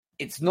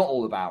it's not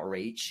all about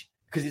reach,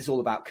 because it's all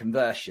about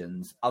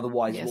conversions.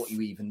 Otherwise, Yes. what are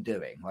you even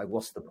doing? Like,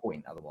 what's the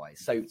point otherwise?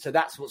 So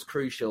that's what's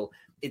crucial.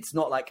 It's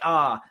not like,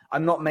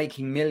 I'm not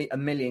making a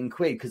million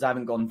quid because I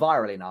haven't gone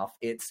viral enough.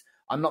 It's,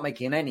 I'm not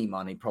making any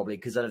money probably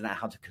because I don't know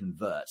how to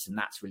convert. And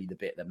that's really the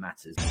bit that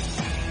matters.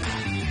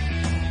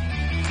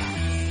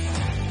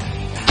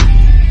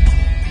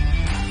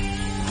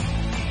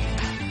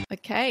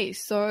 Okay,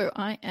 so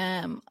I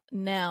am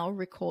now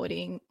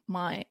recording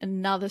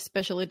another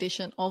special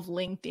edition of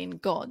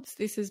LinkedIn Gods.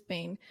 This has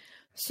been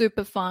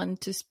super fun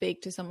to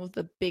speak to some of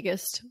the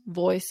biggest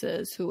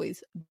voices who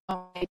is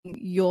dominating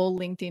your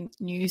LinkedIn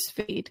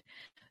newsfeed.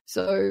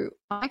 So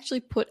I actually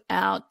put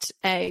out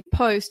a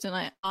post and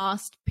I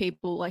asked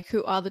people like,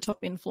 who are the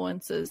top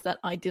influencers that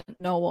I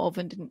didn't know of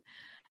and didn't,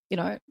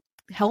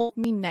 help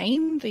me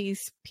name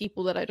these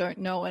people that I don't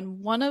know. And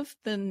one of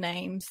the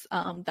names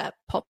that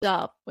popped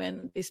up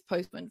when this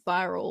post went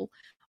viral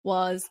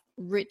was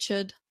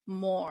Richard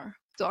Moore.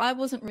 So I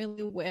wasn't really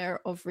aware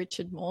of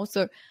Richard Moore.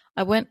 So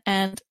I went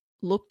and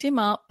looked him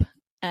up,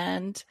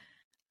 and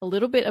a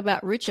little bit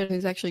about Richard,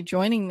 who's actually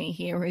joining me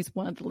here, who's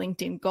one of the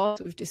LinkedIn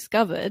gods we've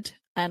discovered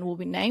and will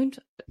be named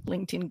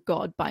LinkedIn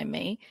God by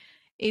me,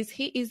 is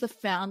he is the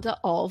founder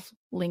of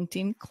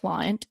LinkedIn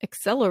Client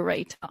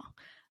Accelerator.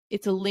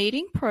 It's a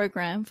leading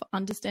program for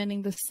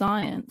understanding the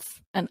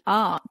science and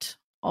art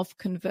of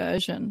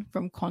conversion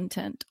from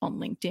content on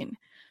LinkedIn.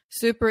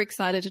 Super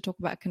excited to talk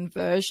about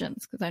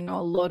conversions because I know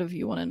a lot of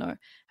you want to know,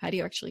 how do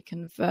you actually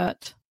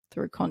convert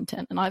through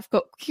content? And I've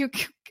got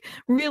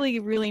really,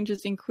 really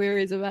interesting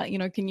queries about,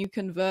 can you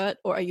convert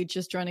or are you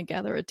just trying to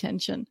gather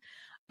attention?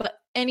 But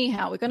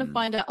anyhow, we're going to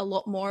find out a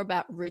lot more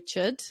about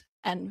Richard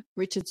and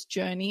Richard's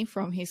journey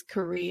from his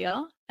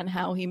career and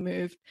how he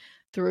moved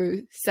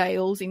through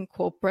sales in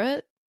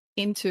corporate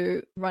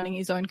into running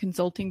his own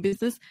consulting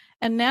business.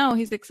 And now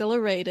he's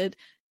accelerated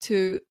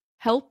to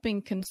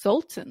helping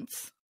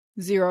consultants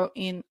zero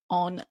in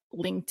on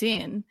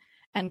LinkedIn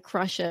and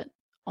crush it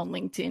on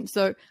LinkedIn.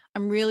 So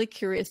I'm really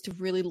curious to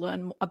really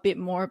learn a bit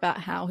more about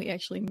how he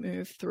actually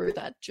moved through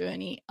that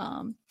journey.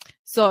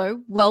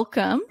 So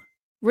welcome,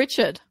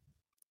 Richard.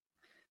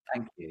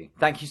 Thank you.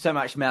 Thank you so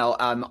much, Mel.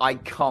 I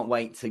can't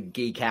wait to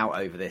geek out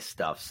over this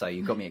stuff. So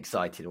you've got me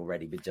excited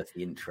already with just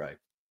the intro.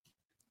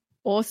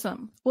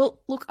 Awesome. Well,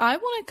 look, I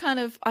want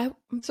to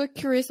I'm so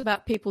curious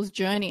about people's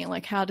journey.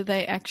 Like, how do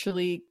they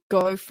actually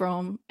go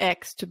from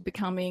X to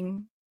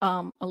becoming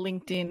a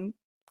LinkedIn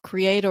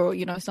creator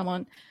or,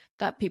 someone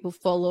that people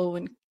follow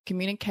and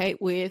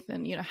communicate with?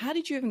 And, how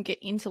did you even get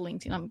into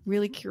LinkedIn? I'm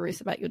really curious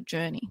about your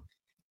journey.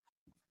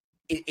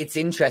 It's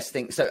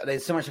interesting. So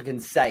there's so much I can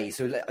say.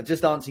 So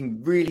just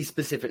answering really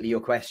specifically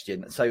your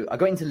question. So I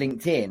got into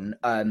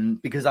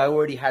LinkedIn because I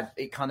already had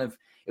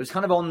it was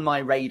kind of on my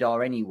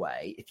radar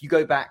anyway. If you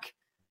go back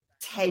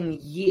 10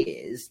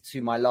 years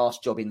to my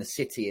last job in the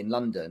city in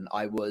London,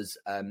 I was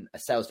a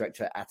sales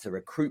director at a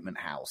recruitment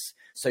house.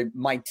 So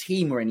my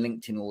team were in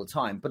LinkedIn all the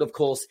time, but of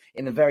course,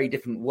 in a very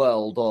different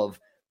world of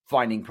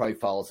finding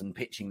profiles and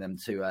pitching them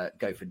to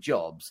go for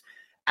jobs.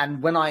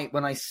 And when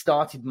I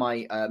started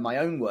my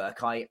own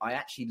work, I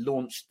actually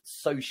launched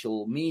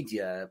social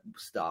media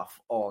stuff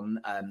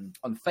on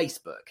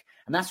Facebook,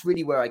 and that's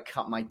really where I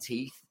cut my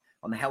teeth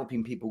on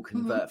helping people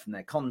convert from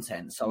their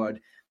content. So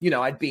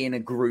I'd be in a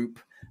group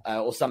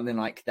or something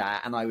like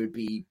that, and I would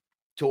be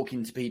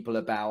talking to people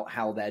about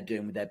how they're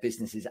doing with their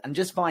businesses, and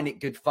just find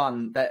it good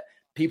fun that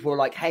people are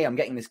like, hey, I'm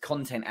getting this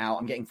content out,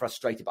 I'm getting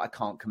frustrated, but I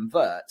can't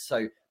convert.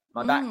 So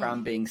my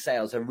background being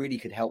sales, I really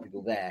could help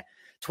people there.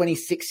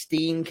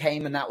 2016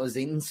 came, and that was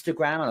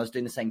Instagram, and I was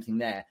doing the same thing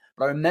there.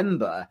 But I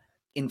remember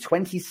in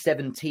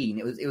 2017,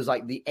 it was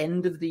like the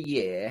end of the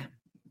year,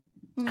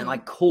 and I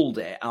called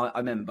it. I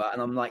remember, and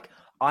I'm like,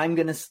 I'm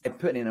going to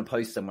put it in a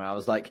post somewhere. I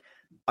was like,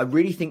 I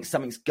really think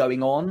something's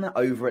going on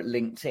over at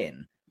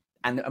LinkedIn.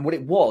 And what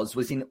it was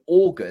in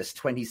August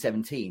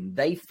 2017,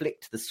 they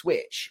flicked the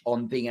switch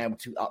on being able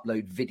to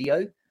upload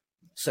video.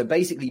 So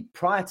basically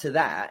prior to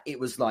that, it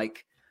was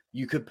like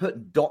you could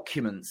put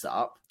documents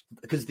up,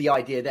 because the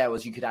idea there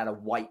was you could add a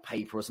white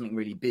paper or something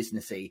really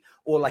businessy,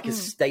 or like a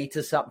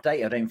status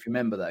update. I don't know if you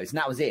remember those. And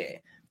that was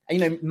it.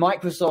 And,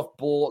 Microsoft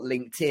bought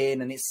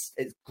LinkedIn, and it's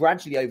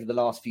gradually over the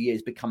last few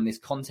years become this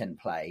content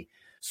play.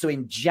 So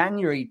in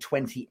January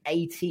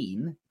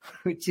 2018,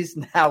 which is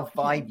now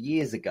 5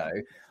 years ago,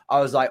 I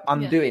was like,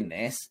 I'm doing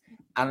this.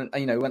 And,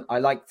 when I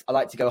like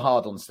to go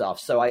hard on stuff.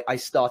 So I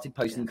started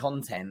posting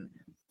content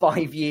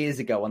 5 years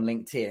ago on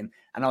LinkedIn.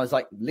 And I was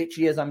like,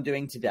 literally as I'm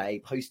doing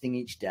today, posting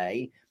each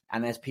day.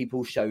 And as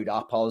people showed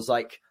up, I was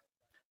like,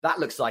 that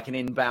looks like an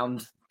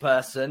inbound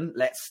person.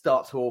 Let's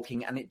start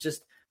talking. And it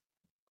just,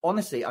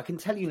 honestly, I can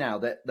tell you now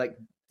that like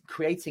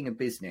creating a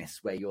business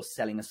where you're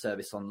selling a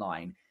service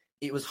online,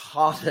 it was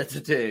harder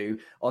to do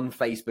on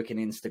Facebook and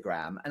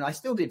Instagram. And I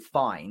still did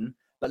fine,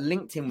 but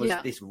LinkedIn was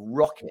this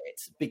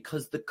rocket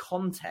because the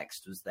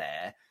context was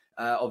there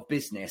of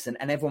business, and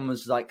everyone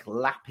was like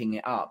lapping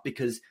it up.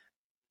 Because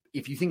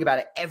if you think about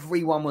it,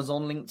 everyone was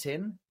on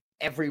LinkedIn,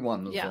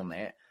 everyone was on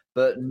it,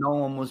 but no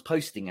one was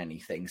posting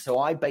anything. So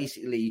I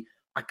basically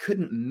I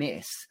couldn't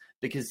miss,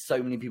 because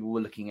so many people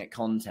were looking at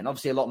content.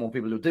 Obviously, a lot more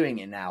people are doing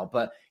it now,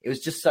 but it was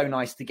just so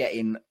nice to get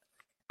in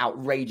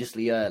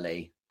outrageously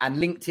early. And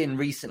LinkedIn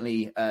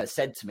recently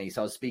said to me,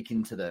 so I was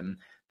speaking to them,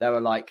 they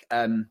were like,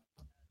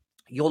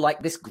 you're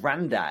like this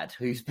granddad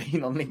who's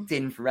been on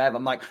LinkedIn forever.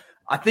 I'm like,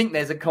 I think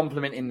there's a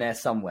compliment in there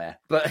somewhere.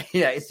 But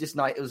yeah, it's just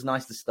nice. It was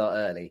nice to start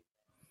early.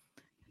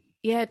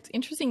 Yeah, it's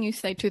interesting you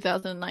say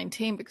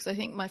 2019, because I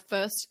think my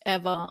first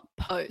ever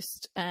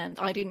post, and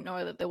I didn't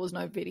know that there was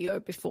no video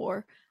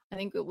before. I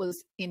think it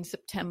was in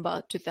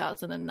September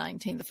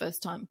 2019, the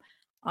first time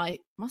I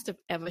must have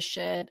ever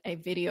shared a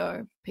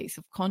video piece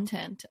of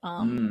content,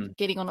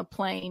 getting on a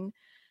plane,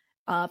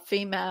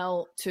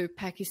 female to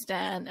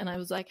Pakistan. And I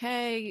was like,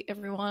 hey,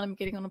 everyone, I'm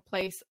getting on a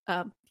plane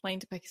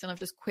to Pakistan. I've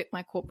just quit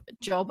my corporate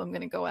job. I'm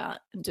going to go out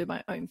and do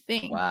my own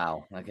thing.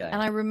 Wow. Okay.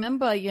 And I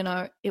remember,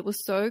 it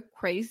was so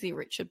crazy,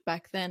 Richard,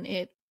 back then.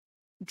 It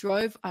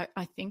drove,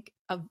 I think,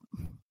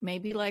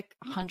 maybe like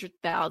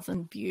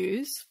 100,000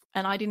 views.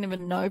 And I didn't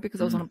even know,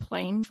 because I was on a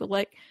plane for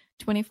like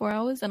 24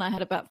 hours and I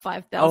had about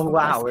 5,000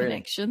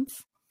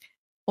 connections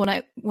when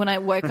I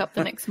woke up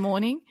the next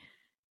morning.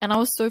 And I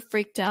was so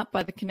freaked out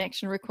by the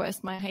connection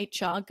request. My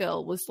HR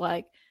girl was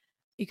like,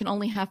 you can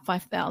only have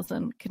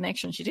 5,000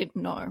 connections. She didn't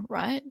know,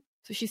 right?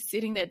 So she's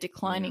sitting there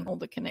declining all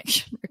the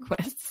connection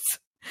requests,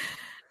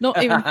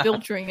 not even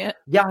filtering it.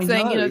 Yeah, I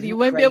saying, know. You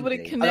won't be able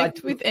to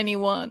connect with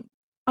anyone.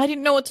 I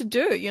didn't know what to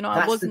do.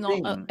 I was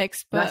not an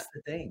expert. That's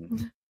the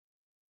thing.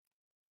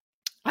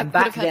 And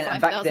back then,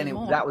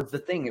 that was the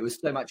thing. It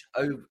was so much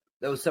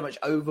there was so much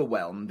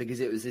overwhelm, because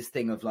it was this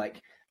thing of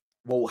like,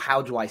 well,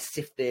 how do I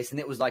sift this? And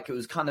it was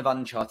kind of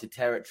uncharted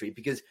territory,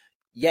 because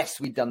yes,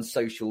 we'd done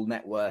social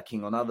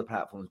networking on other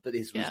platforms, but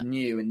this was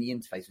new and the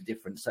interface was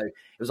different. So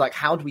it was like,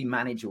 how do we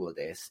manage all of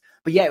this?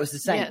 But yeah, it was the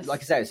same. Yes.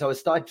 Like I said, so I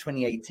started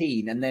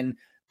 2018, and then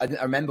I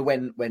remember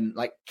when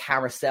like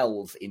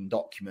carousels in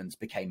documents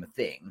became a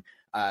thing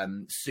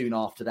soon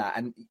after that.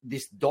 And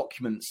this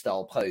document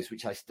style post,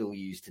 which I still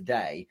use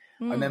today,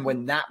 I remember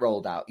when that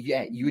rolled out,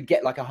 you would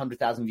get like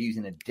 100,000 views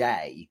in a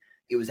day.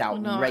 It was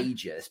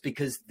outrageous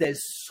because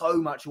there's so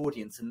much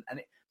audience. And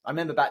I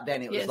remember back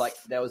then it was like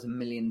there was 1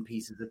 million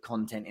pieces of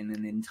content in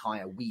an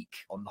entire week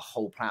on the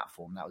whole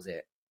platform. That was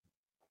it.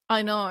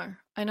 I know.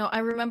 I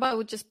remember I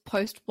would just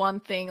post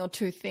one thing or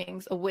two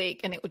things a week,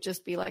 and it would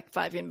just be like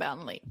 5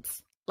 inbound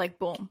leads. Like,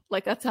 boom.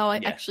 Like, that's how I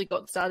actually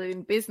got started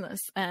in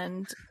business.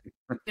 And,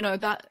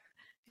 that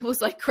it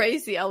was like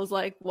crazy. I was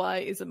like, why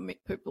isn't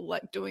people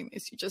like doing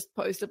this? You just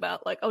post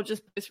about like, I'll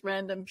just post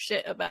random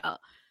shit about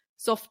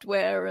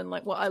software and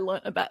like what I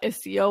learned about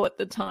SEO at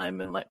the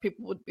time. And like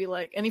people would be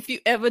like, and if you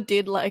ever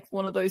did like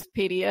one of those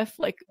PDF,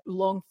 like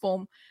long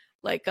form,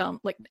 like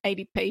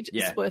 80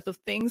 pages worth of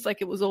things,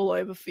 like it was all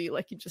over for you.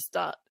 Like you just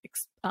start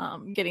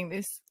getting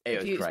this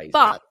views. Crazy.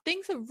 But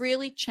things have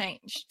really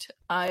changed,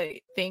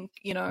 I think,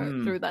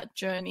 through that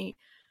journey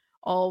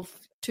of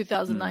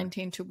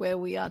 2019 to where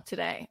we are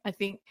today. I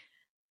think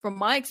from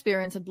my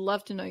experience, I'd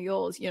love to know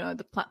yours.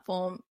 The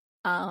platform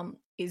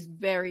is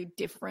very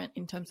different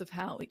in terms of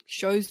how it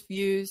shows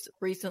views.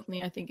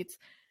 Recently, I think it's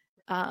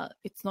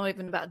not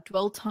even about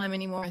dwell time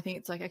anymore. I think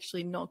it's like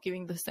actually not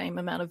giving the same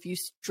amount of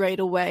views straight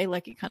away.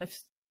 Like it kind of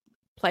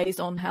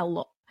plays on how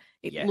long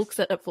it looks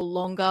at it for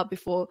longer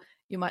before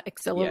you might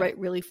accelerate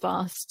really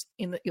fast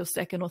in your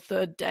second or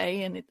third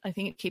day. And I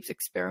think it keeps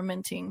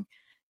experimenting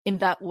in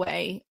that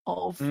way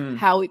of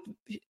how it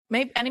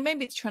maybe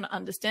it's trying to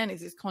understand,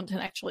 is this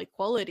content actually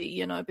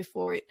quality,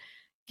 before it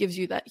gives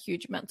you that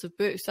huge amount of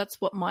boost. That's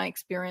what my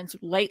experience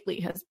lately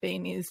has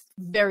been, is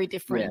very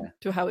different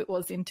to how it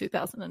was in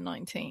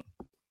 2019.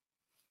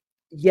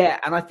 Yeah,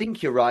 and I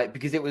think you're right,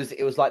 because it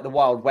was like the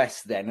Wild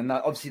West then, and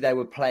obviously they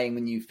were playing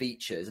with new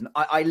features. And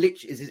I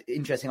literally, it's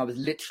interesting, I was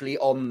literally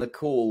on a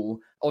call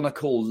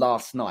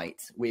last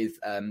night with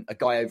a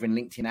guy over in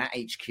LinkedIn at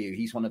HQ.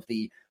 He's one of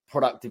the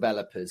product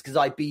developers, because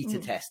I beta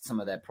test some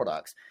of their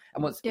products,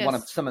 and one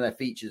of some of their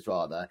features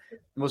rather.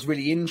 And what's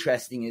really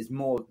interesting is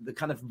more the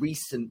kind of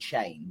recent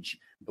change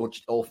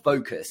or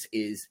focus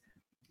is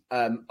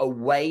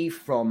away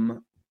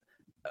from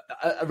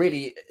a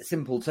really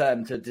simple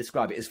term to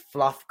describe it is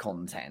fluff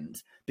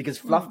content, because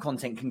fluff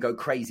content can go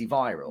crazy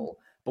viral.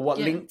 But what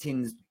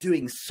LinkedIn's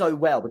doing so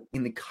well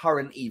in the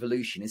current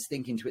evolution is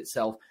thinking to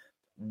itself,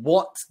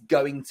 what's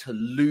going to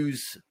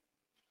lose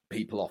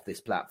people off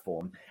this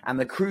platform? And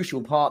the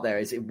crucial part there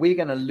is, if we're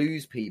going to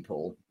lose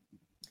people,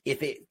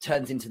 if it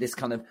turns into this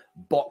kind of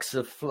box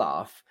of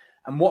fluff,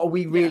 and what are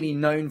we really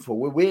known for?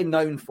 Well, we're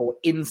known for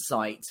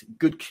insight,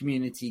 good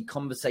community,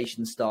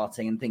 conversation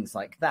starting, and things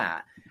like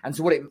that. And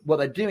so what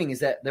they're doing is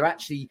that they're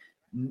actually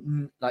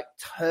like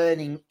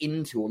turning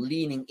into or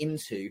leaning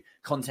into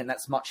content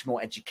that's much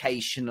more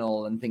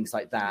educational and things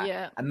like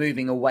that, and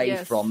moving away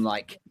from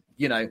like,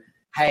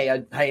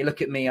 hey,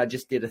 look at me, I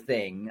just did a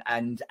thing.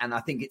 And I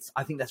think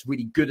that's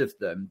really good of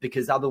them,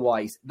 because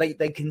otherwise they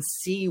can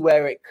see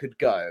where it could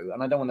go.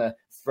 And I don't want to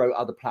throw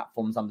other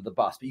platforms under the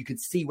bus, but you could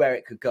see where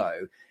it could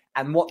go.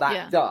 And what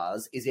that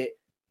does is I'm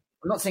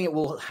not saying it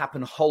will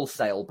happen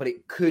wholesale, but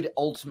it could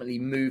ultimately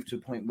move to a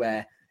point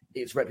where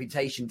its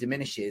reputation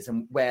diminishes,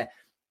 and where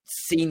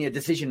senior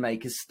decision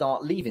makers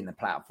start leaving the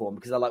platform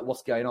because they're like,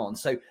 what's going on?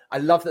 So I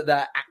love that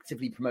they're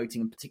actively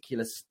promoting a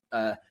particular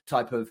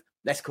type of,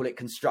 let's call it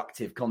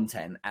constructive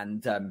content.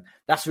 And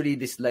that's really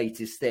this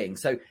latest thing.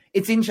 So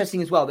it's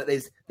interesting as well that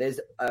there's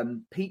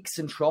peaks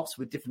and troughs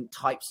with different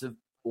types of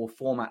or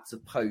formats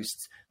of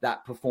posts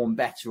that perform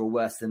better or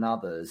worse than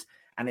others.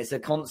 And it's a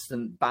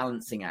constant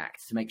balancing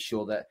act to make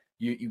sure that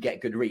you get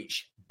good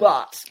reach.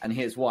 But, and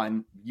here's why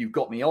you've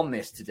got me on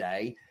this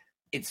today,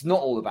 it's not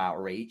all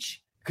about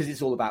reach, because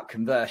it's all about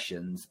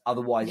conversions.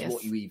 Otherwise, Yes.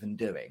 what are you even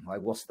doing?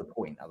 Like, what's the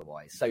point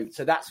otherwise?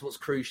 So that's what's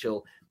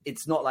crucial.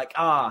 It's not like,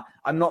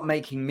 I'm not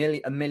making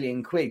a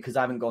million quid because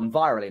I haven't gone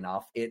viral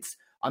enough. It's,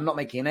 I'm not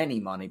making any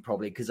money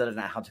probably because I don't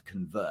know how to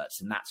convert.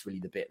 And that's really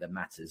the bit that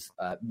matters.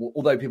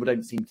 Although people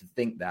don't seem to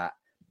think that.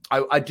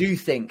 I do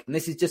think, and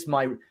this is just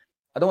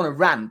I don't want to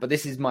rant, but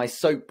this is my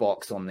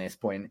soapbox on this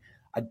point.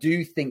 I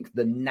do think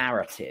the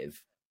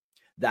narrative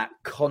that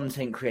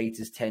content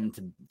creators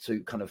tend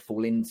to kind of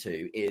fall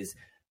into is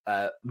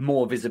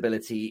more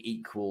visibility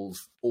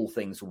equals all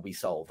things will be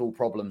solved. All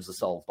problems are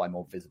solved by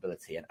more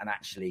visibility. And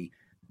actually,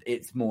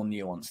 it's more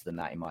nuanced than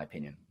that, in my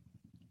opinion.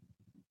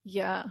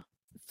 Yeah.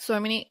 So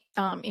many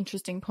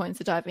interesting points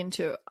to dive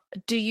into.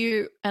 Do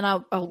you, and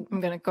I'm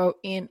going to go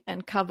in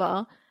and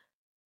cover,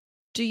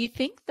 do you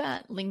think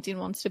that LinkedIn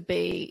wants to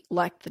be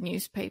like the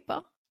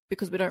newspaper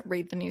because we don't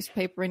read the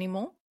newspaper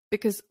anymore?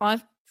 Because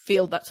I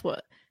feel that's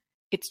what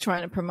it's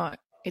trying to promote.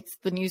 It's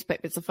the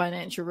newspaper. It's a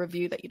financial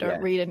review that you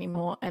don't read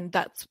anymore. And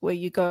that's where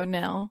you go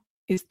now,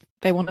 is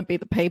they want to be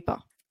the paper.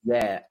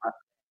 Yeah.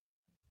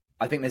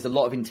 I think there's a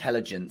lot of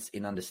intelligence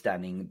in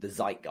understanding the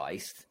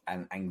zeitgeist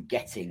and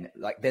getting,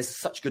 like, there's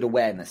such good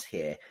awareness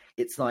here.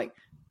 It's like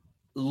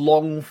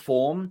long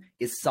form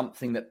is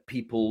something that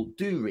people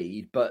do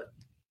read, but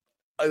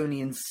only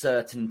in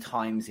certain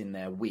times in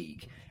their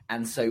week.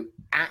 And so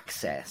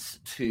access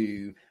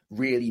to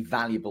really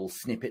valuable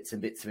snippets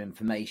and bits of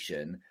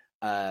information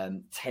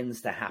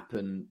tends to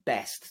happen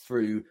best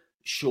through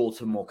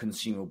shorter, more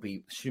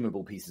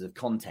consumable pieces of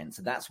content.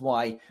 So that's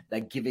why they're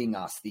giving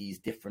us these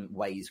different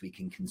ways we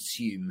can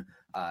consume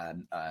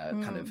kind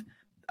of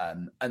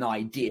an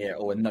idea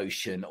or a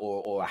notion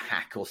or a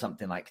hack or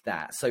something like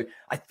that. So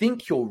I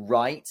think you're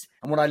right.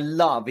 And what I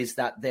love is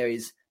that there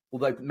is,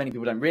 although many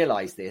people don't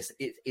realize this,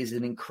 it is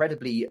an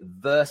incredibly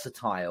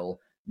versatile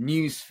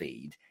news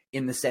feed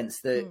in the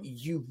sense that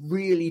you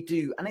really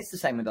do, and it's the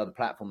same with other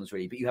platforms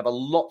really, but you have a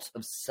lot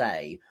of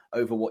say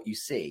over what you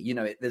see. You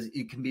know,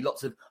 it can be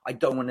lots of, I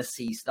don't want to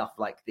see stuff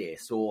like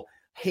this, or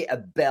hit a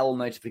bell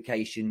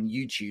notification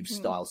YouTube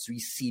style so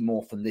you see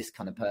more from this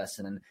kind of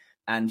person.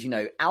 And you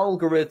know,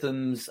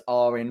 algorithms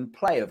are in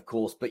play, of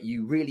course, but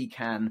you really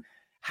can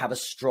have a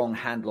strong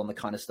handle on the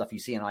kind of stuff you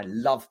see. And I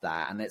love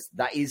that. And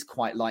that is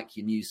quite like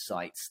your news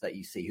sites that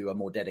you see who are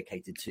more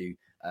dedicated to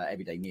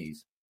everyday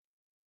news.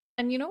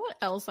 And you know what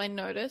else I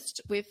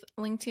noticed with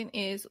LinkedIn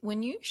is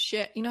when you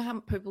share, you know how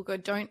people go,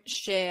 don't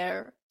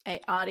share an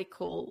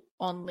article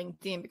on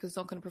LinkedIn because it's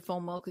not going to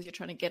perform well because you're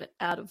trying to get it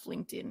out of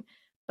LinkedIn.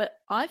 But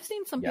I've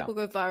seen some people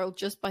go viral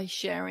just by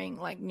sharing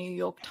like New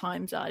York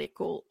Times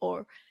article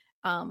or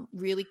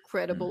really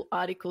credible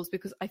articles,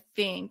 because I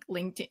think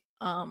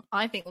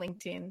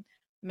LinkedIn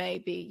may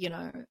be, you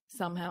know,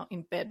 somehow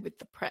in bed with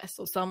the press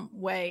or some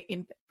way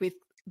in with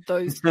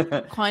those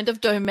kind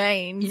of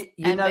domains,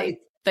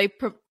 they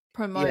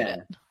promote it.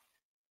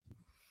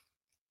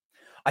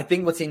 I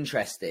think what's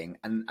interesting,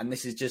 and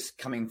this is just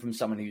coming from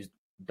someone who's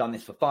done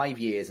this for 5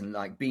 years and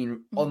like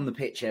been on the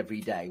pitch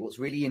every day. What's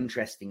really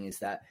interesting is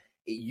that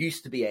it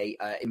used to be a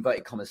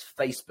inverted commas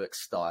Facebook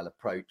style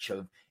approach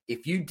of,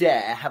 if you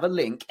dare have a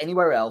link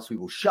anywhere else, we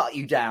will shut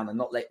you down and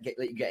not let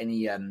you get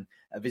any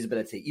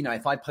visibility. You know,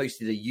 if I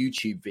posted a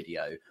YouTube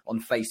video on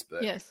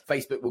Facebook,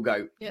 Facebook will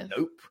go,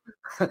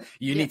 nope,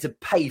 you need to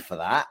pay for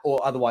that,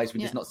 or otherwise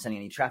we're just not sending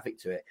any traffic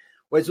to it.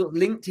 Whereas what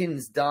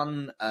LinkedIn's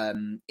done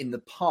in the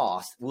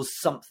past was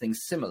something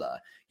similar.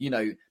 You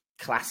know,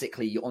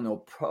 classically on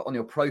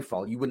your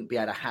profile, you wouldn't be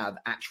able to have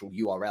actual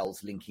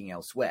URLs linking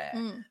elsewhere.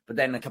 But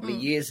then a couple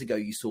of years ago,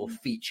 you saw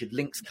featured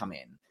links come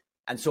in.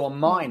 And so on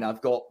mine, I've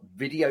got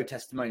video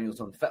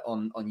testimonials on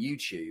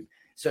YouTube.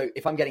 So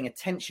if I'm getting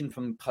attention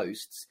from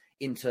posts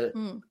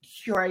into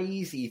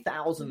crazy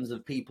thousands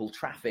of people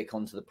traffic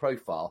onto the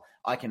profile,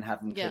 I can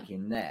have them click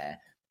in there.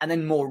 And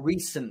then more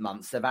recent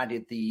months, they've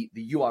added the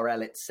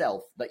URL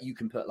itself that you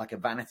can put like a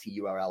vanity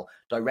URL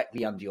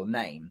directly under your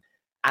name.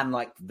 And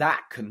like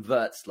that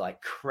converts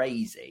like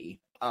crazy.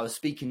 I was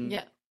speaking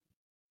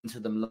to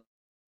them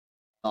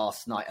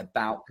last night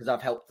about, because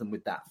I've helped them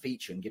with that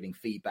feature and giving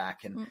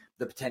feedback and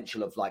the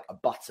potential of like a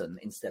button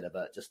instead of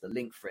just a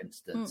link, for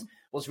instance.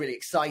 What's really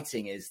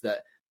exciting is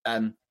that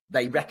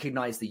they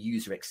recognize the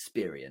user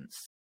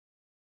experience.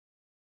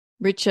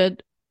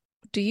 Richard,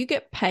 do you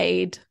get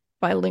paid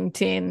by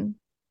LinkedIn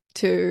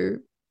to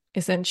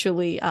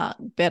essentially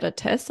beta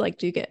test? Like,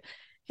 do you get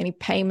any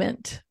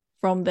payment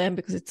from them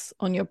because it's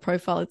on your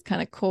profile? It's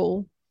kind of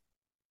cool.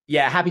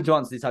 Yeah, happy to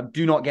answer this. I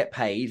do not get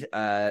paid.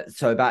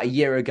 So about a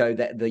year ago,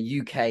 the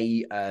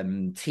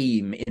UK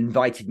team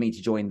invited me to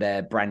join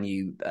their brand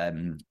new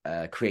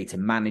creator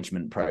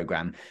management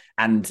program,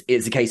 and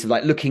it's a case of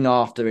like looking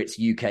after its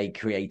UK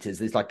creators.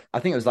 There's like, I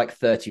think it was like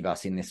 30 of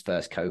us in this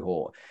first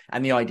cohort,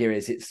 and the idea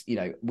is it's, you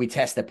know, we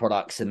test their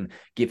products and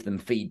give them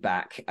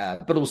feedback,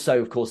 but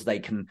also of course they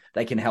can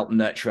help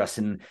nurture us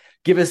and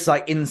give us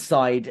like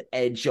inside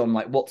edge on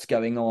like what's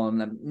going on,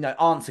 and, you know,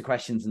 answer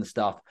questions and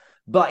stuff.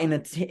 But in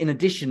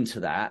addition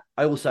to that,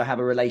 I also have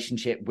a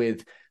relationship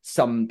with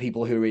some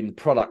people who are in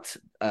product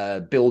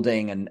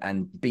building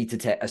and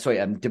beta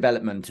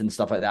development and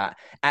stuff like that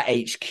at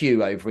HQ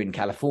over in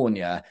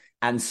California.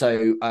 And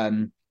so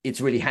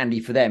it's really handy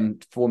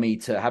for me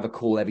to have a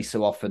call every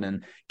so often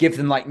and give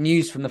them like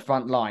news from the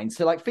front line.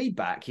 So like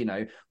feedback, you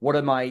know, what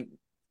are my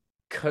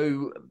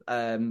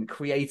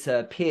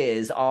creator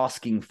peers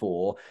asking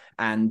for?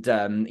 And,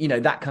 you know,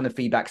 that kind of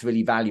feedback's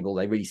really valuable.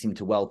 They really seem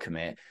to welcome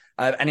it.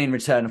 And in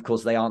return, of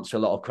course, they answer a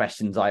lot of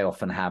questions I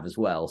often have as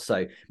well.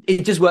 So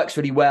it just works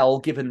really well,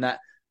 given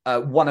that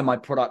one of my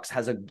products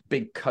has a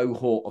big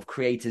cohort of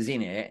creators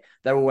in it.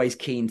 They're always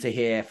keen to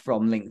hear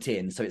from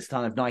LinkedIn. So it's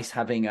kind of nice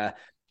having an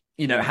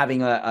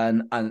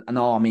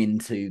arm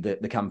into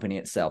the company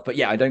itself. But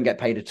yeah, I don't get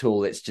paid at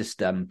all. It's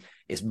just,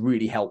 it's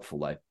really helpful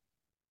though.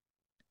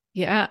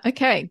 Yeah.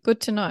 Okay. Good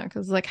to know.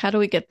 Because like, how do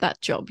we get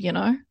that job, you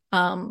know?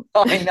 I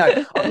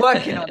know. I'm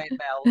working on it,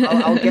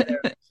 Mel. I'll get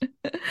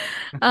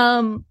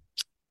there.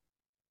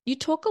 You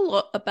talk a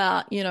lot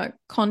about, you know,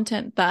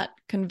 content that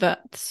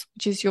converts,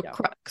 which is your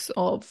crux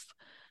of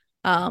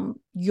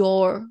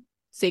your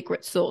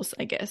secret sauce,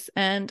 I guess.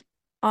 And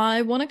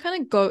I want to kind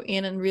of go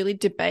in and really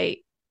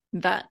debate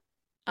that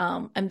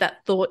and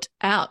that thought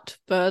out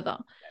further.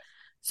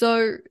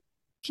 So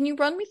can you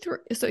run me through?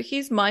 So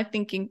here's my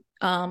thinking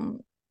on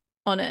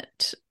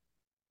it.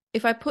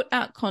 If I put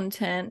out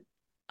content,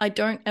 I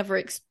don't ever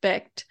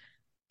expect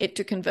it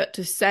to convert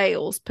to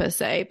sales per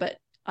se, but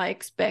I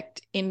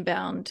expect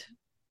inbound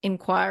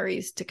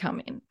inquiries to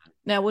come in.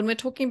 Now, when we're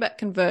talking about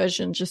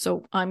conversion, just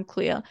so I'm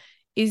clear,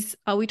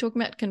 are we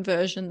talking about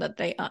conversion that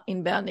they are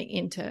inbounding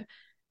in to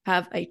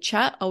have a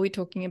chat? Are we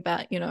talking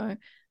about, you know,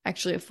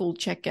 actually a full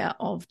checkout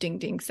of Ding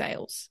Ding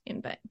sales in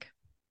bank?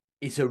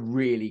 It's a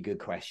really good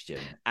question,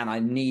 and I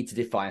need to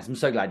define it. I'm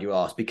so glad you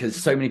asked, because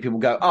so many people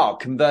go, oh,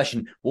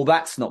 conversion. Well,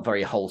 that's not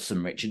very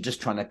wholesome, Richard,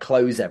 just trying to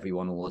close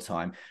everyone all the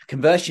time.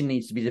 Conversion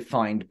needs to be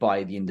defined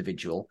by the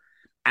individual,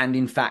 and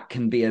in fact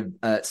can be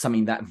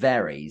something that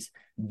varies.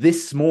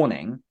 This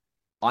morning,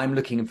 I'm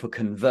looking for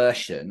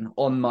conversion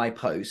on my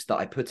post that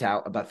I put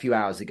out about a few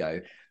hours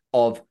ago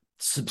of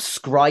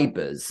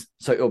subscribers.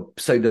 So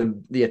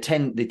the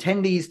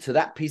attendees to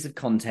that piece of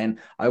content,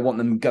 I want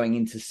them going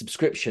into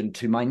subscription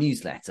to my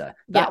newsletter.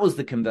 That was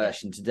the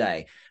conversion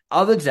today.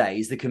 Other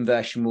days, the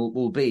conversion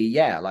will be,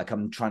 like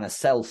I'm trying to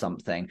sell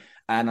something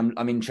and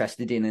I'm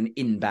interested in an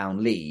inbound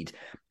lead.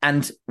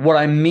 And what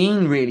I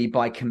mean really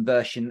by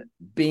conversion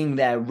being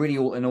there really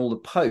in all the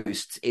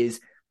posts is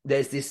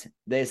there's this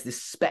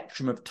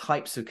spectrum of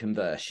types of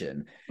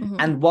conversion. Mm-hmm.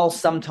 And while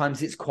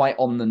sometimes it's quite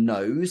on the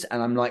nose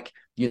and I'm like,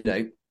 you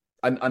know,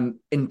 I'm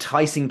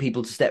enticing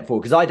people to step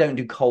forward, because I don't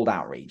do cold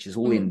outreach, it's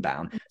all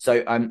inbound.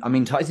 So I'm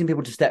enticing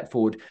people to step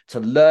forward, to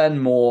learn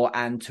more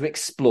and to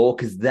explore,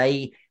 because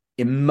they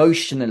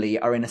emotionally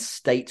are in a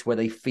state where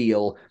they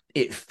feel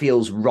it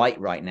feels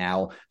right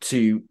now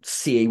to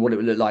see what it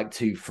would look like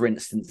to, for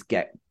instance,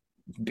 get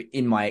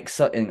in my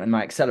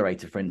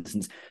accelerator, for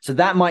instance. So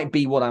that might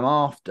be what I'm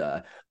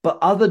after. But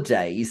other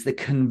days, the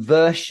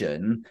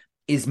conversion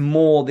is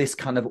more this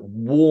kind of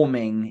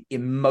warming,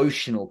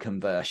 emotional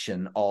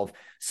conversion of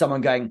someone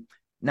going,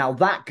 now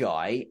that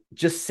guy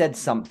just said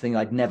something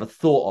I'd never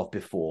thought of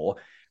before.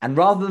 And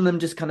rather than them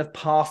just kind of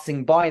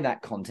passing by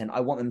that content, I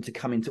want them to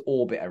come into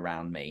orbit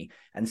around me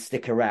and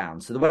stick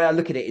around. So the way I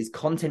look at it is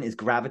content is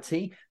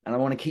gravity, and I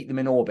want to keep them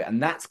in orbit.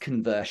 And that's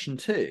conversion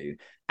too.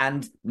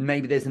 And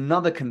maybe there's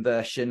another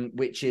conversion,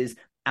 which is,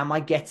 am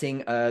I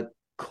getting a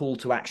call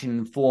to action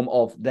in the form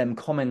of them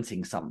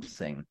commenting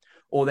something?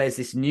 Or there's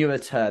this newer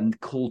term,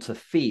 call to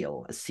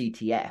feel, a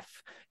CTF,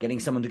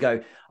 getting someone to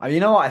go, oh, you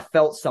know what, I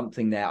felt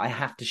something there. I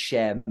have to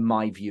share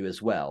my view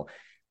as well.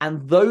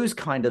 And those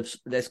kind of,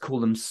 let's call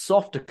them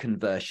softer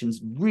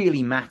conversions,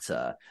 really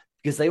matter,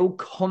 because they all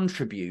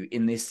contribute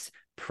in this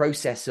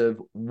process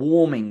of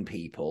warming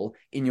people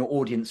in your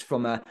audience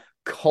from a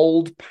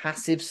cold,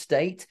 passive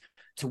state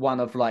to one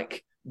of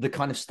like the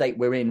kind of state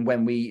we're in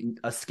when we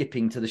are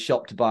skipping to the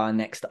shop to buy our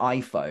next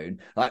iPhone.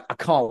 Like, I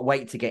can't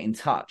wait to get in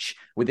touch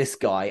with this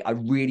guy. I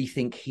really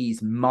think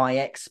he's my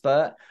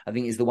expert. I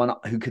think he's the one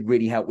who could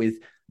really help with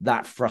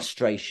that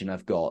frustration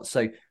I've got.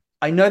 So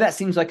I know that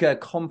seems like a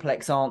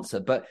complex answer,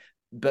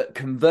 but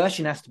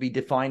conversion has to be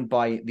defined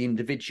by the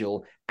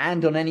individual.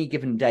 And on any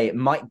given day, it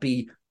might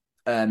be,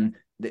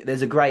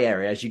 there's a gray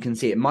area, as you can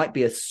see. It might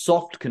be a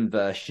soft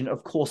conversion.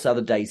 Of course,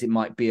 other days it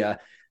might be a,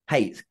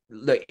 hey,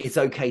 look, it's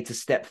okay to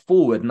step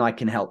forward and I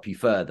can help you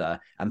further.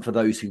 And for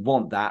those who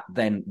want that,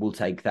 then we'll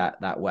take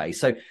that way.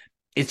 So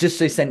It's just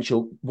so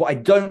essential. What I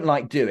don't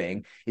like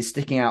doing is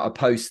sticking out a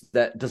post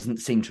that doesn't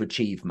seem to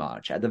achieve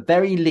much. At the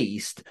very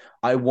least,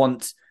 what I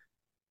want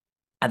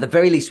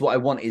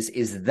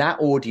is that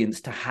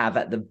audience to have,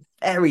 at the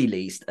very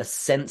least, a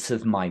sense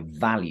of my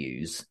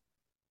values.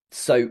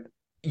 So,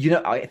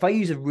 if I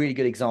use a really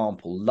good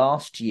example,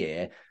 last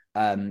year,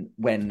 when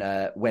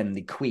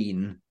the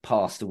Queen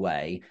passed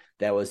away,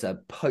 there was a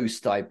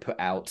post I put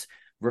out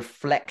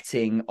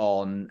reflecting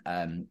on,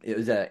 it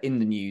was in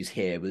the news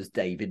here, was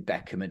David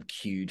Beckham had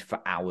queued for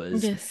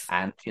hours. Yes.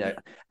 And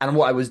and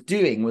what I was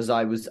doing was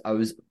I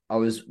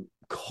was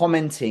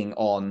commenting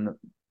on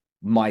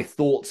my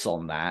thoughts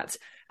on that.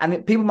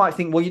 And people might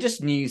think, well, you're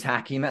just news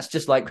hacking. That's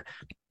just like,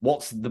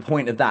 what's the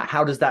point of that?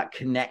 How does that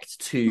connect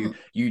to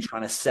you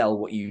trying to sell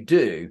what you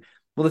do?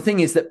 Well, the thing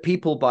is that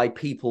people buy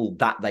people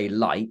that they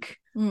like,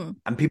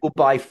 and people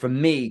buy from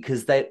me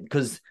because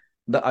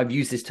I've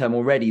used this term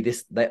already.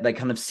 They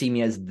kind of see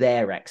me as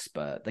their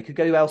expert. They could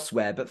go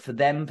elsewhere, but for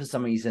them, for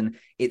some reason,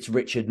 it's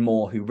Richard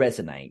Moore who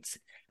resonates.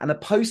 And a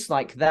post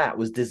like that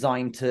was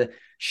designed to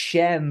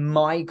share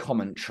my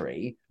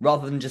commentary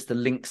rather than just a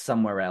link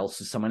somewhere else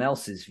or someone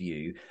else's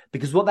view.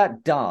 Because what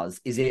that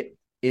does is it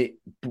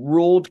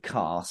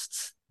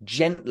broadcasts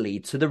gently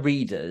to the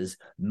readers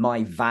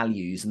my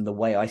values and the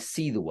way I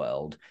see the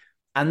world.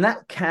 And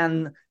that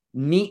can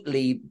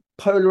neatly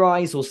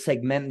polarize or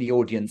segment the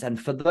audience. And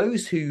for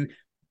those who,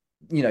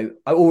 are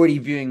already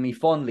viewing me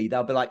fondly,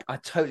 they'll be like, I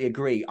totally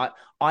agree.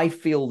 I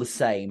feel the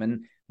same.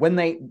 And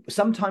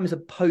sometimes a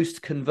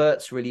post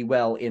converts really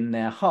well in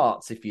their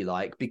hearts, if you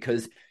like,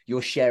 because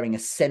you're sharing a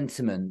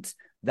sentiment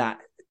that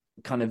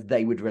kind of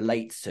they would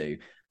relate to.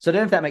 So I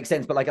don't know if that makes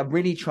sense, but like, I'm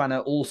really trying to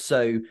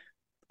also,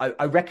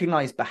 I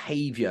recognize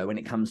behavior when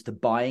it comes to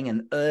buying.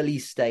 An early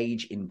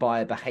stage in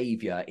buyer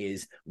behavior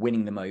is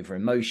winning them over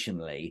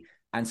emotionally.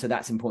 And so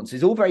that's important. So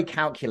it's all very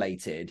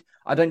calculated.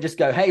 I don't just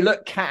go, hey,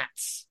 look,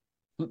 cats,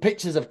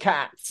 pictures of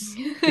cats,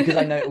 because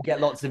I know it will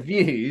get lots of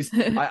views.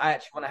 I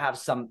actually want to have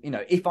some,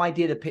 if I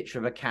did a picture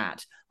of a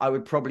cat, I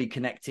would probably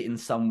connect it in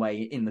some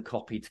way in the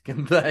copy to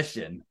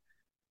conversion.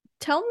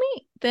 Tell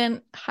me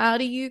then, how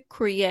do you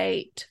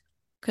create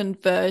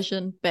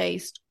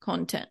conversion-based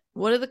content?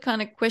 What are the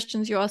kind of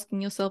questions you're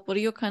asking yourself? What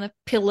are your kind of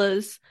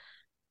pillars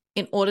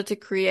in order to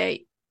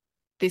create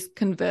this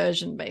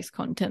conversion-based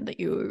content that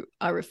you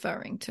are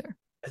referring to?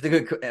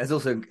 It's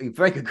also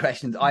very good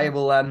questions.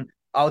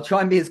 I'll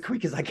try and be as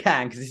quick as I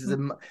can, because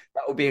that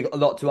will be a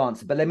lot to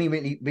answer. But let me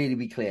really, really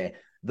be clear.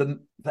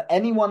 For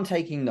anyone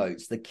taking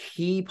notes, the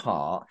key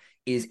part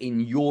is in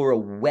your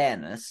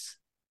awareness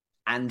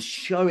and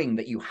showing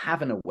that you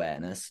have an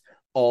awareness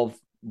of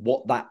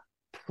what that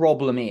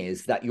problem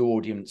is that your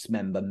audience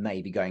member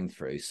may be going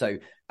through. So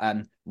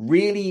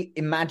really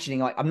imagining,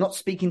 like, I'm not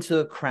speaking to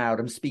a crowd,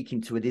 I'm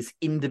speaking to this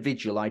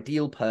individual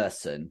ideal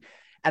person.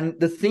 And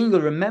the thing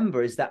you'll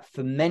remember is that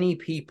for many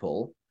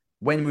people,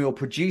 when we are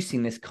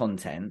producing this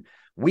content,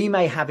 we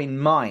may have in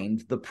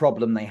mind the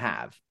problem they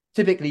have.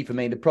 Typically for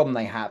me, the problem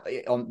they have,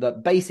 the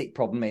basic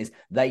problem is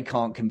they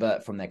can't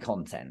convert from their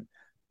content.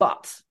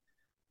 But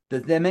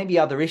there may be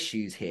other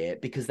issues here,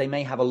 because they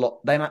may have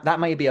that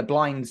may be a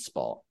blind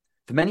spot.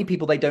 For many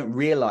people, they don't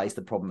realize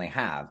the problem they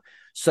have.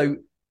 So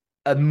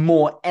a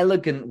more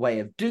elegant way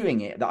of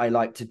doing it that I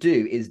like to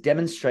do is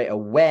demonstrate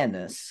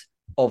awareness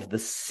of the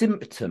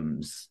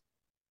symptoms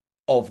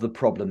of the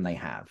problem they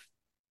have.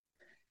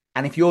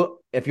 And if you're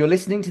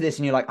listening to this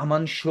and you're like, I'm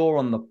unsure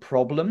on the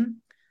problem,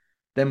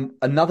 then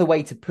another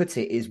way to put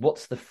it is,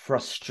 what's the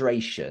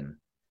frustration?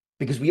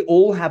 Because we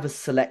all have a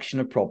selection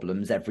of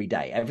problems every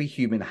day. Every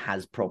human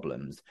has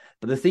problems.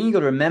 But the thing you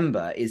got to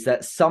remember is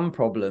that some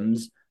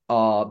problems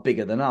are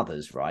bigger than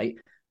others, right?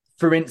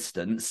 For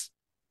instance,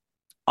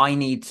 I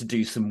need to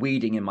do some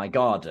weeding in my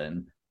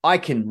garden. I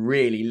can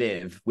really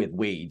live with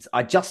weeds.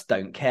 I just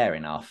don't care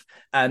enough.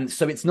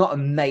 So it's not a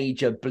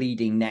major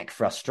bleeding neck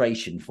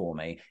frustration for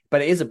me,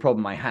 but it is a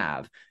problem I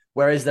have.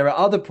 Whereas there are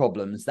other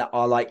problems that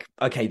are like,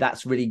 okay,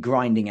 that's really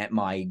grinding at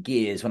my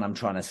gears when I'm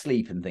trying to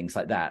sleep and things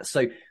like that.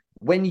 So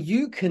when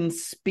you can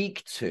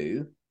speak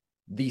to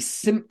the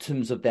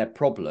symptoms of their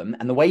problem,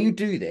 and the way you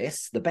do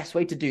this, the best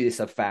way to do this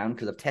I've found,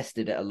 because I've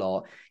tested it a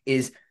lot,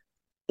 is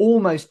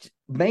almost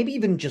maybe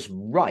even just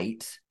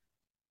write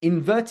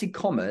inverted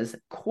commas,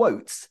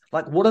 quotes,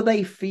 like, what are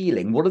they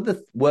feeling? What are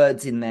the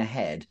words in their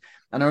head?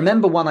 And I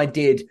remember one I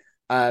did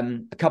a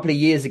couple of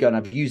years ago, and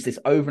I've used this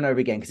over and over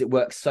again because it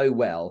works so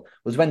well,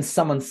 was when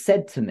someone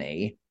said to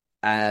me,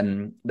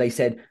 they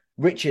said,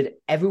 Richard,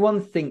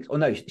 everyone thinks,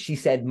 she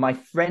said, my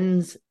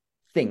friends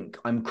think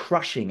I'm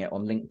crushing it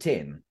on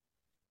LinkedIn,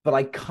 but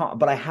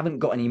I haven't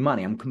got any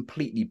money. I'm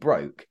completely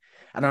broke.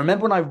 And I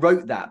remember when I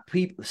wrote that,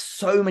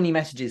 so many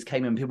messages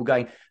came in, people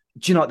going,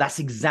 do you know what? That's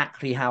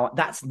exactly how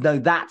that's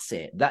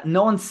it. That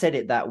no one said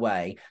it that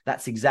way.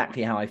 That's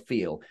exactly how I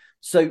feel.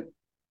 So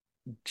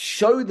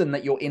show them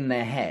that you're in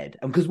their head.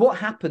 And because what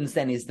happens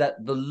then is that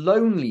the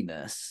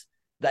loneliness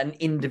that an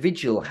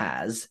individual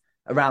has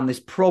around this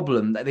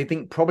problem that they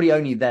think probably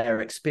only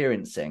they're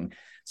experiencing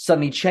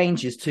suddenly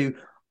changes to,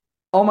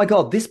 oh my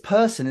God, this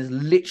person has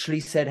literally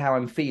said how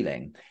I'm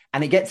feeling.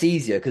 And it gets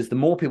easier because the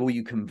more people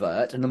you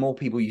convert and the more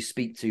people you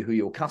speak to who are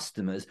your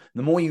customers,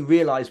 the more you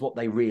realize what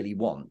they really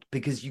want,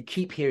 because you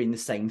keep hearing the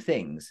same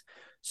things.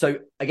 So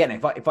again,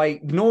 if I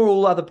ignore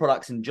all other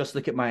products and just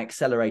look at my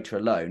accelerator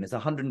alone, there's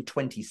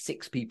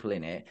 126 people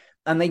in it,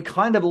 and they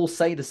kind of all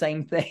say the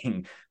same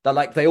thing.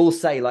 They all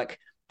say like,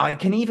 I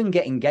can even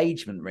get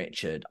engagement,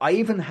 Richard. I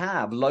even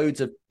have loads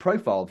of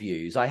profile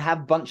views. I have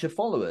a bunch of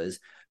followers,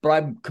 but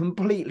I'm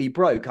completely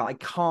broke. I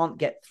can't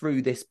get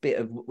through this bit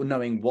of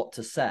knowing what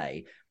to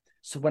say.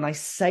 So when I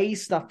say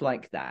stuff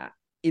like that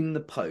in the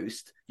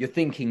post, you're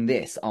thinking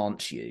this,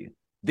 aren't you?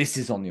 This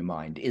is on your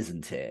mind,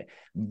 isn't it?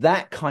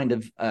 That kind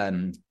of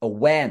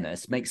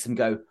awareness makes them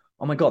go,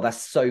 oh my God, that's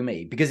so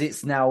me, because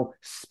it's now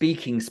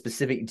speaking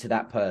specifically to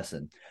that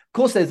person. Of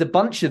course, there's a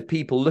bunch of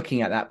people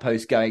looking at that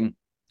post going,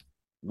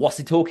 what's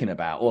he talking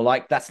about? Or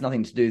like, that's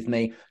nothing to do with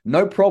me.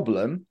 No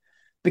problem,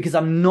 because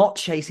I'm not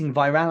chasing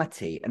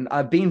virality. And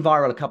I've been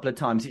viral a couple of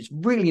times. It's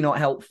really not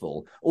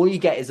helpful. All you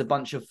get is a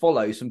bunch of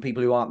follows from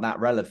people who aren't that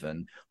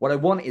relevant. What I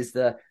want is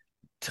the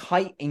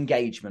tight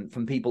engagement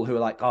from people who are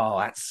like, oh,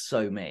 that's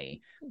so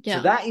me. Yeah.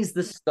 So that is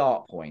the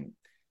start point.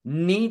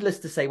 Needless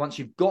to say, once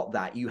you've got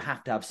that, you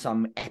have to have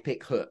some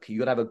epic hook. You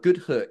got to have a good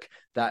hook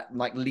that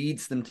like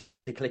leads them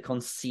to click on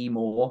see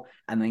more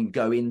and then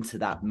go into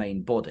that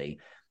main body.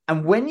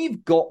 And when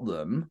you've got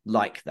them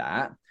like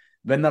that,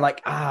 then they're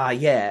like,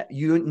 yeah,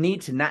 you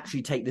need to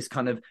naturally take this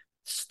kind of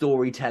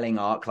storytelling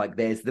arc. Like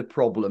there's the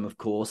problem, of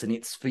course, and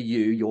it's for you,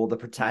 you're the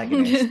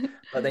protagonist.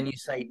 But then you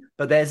say,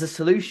 but there's a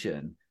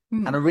solution.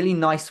 And a really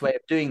nice way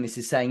of doing this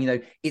is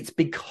saying, it's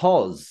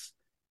because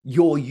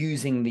you're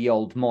using the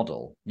old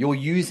model. You're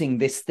using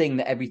this thing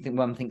that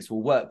everyone thinks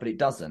will work, but it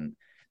doesn't.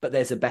 But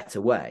there's a better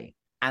way.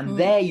 And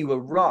there you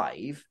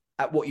arrive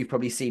at what you've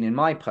probably seen in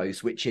my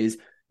post, which is,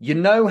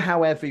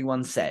 how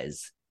everyone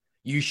says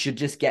you should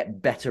just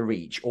get better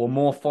reach or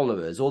more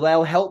followers, or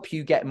they'll help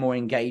you get more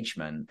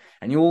engagement.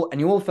 And you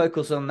all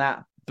focus on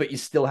that, but you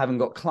still haven't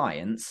got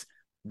clients.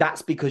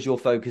 That's because you're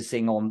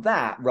focusing on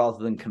that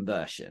rather than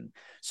conversion.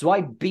 So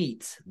I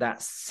beat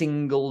that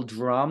single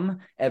drum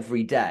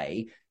every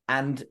day.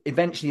 And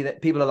eventually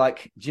that people are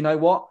like, do you know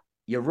what?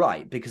 You're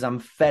right, because I'm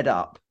fed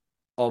up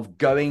of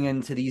going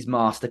into these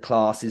master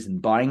classes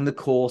and buying the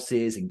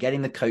courses and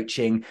getting the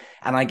coaching,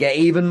 and I get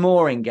even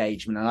more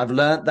engagement. And I've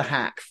learned the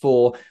hack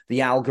for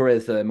the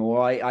algorithm,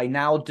 or I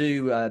now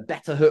do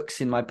better hooks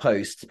in my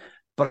post,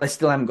 but I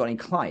still haven't got any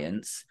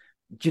clients.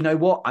 Do you know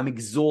what? I'm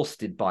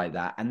exhausted by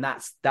that. And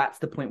that's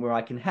the point where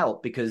I can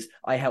help, because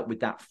I help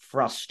with that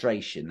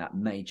frustration, that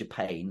major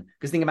pain.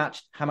 Because think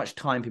about how much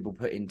time people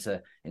put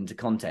into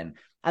content.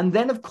 And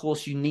then, of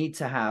course, you need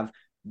to have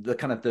the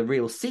kind of the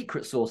real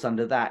secret sauce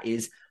under that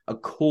is a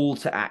call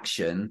to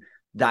action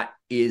that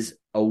is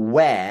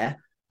aware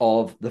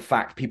of the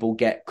fact people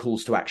get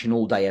calls to action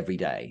all day, every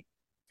day.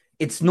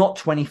 It's not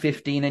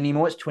 2015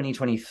 anymore. It's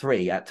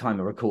 2023 at time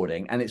of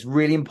recording. And it's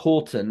really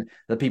important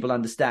that people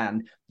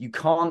understand you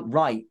can't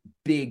write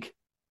big,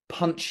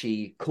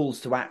 punchy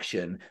calls to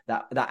action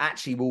that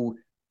actually will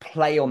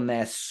play on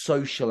their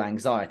social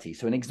anxiety.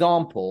 So an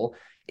example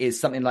is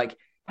something like,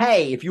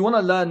 hey, if you want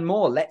to learn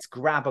more, let's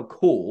grab a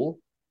call.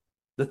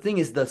 The thing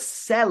is, the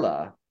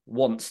seller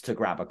wants to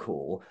grab a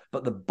call,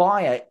 but the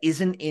buyer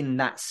isn't in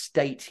that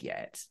state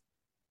yet.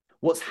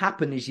 What's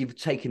happened is you've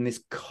taken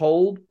this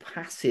cold,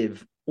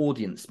 passive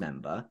audience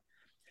member.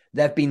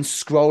 They've been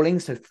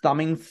scrolling, so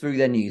thumbing through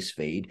their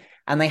newsfeed,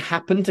 and they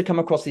happen to come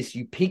across this.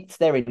 You piqued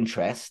their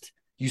interest,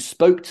 you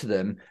spoke to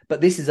them, but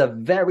this is a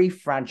very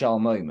fragile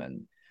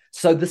moment.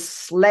 So the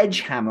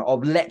sledgehammer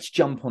of let's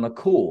jump on a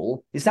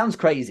call, it sounds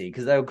crazy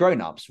because they're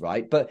grown-ups,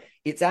 right? But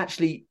it's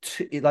actually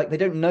like they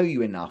don't know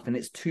you enough, and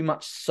it's too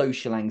much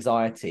social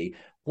anxiety.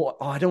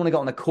 I don't want to get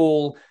on a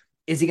call.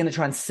 Is he going to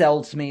try and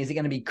sell to me? Is it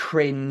going to be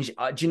cringe?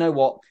 Do you know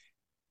what?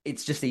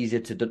 It's just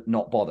easier to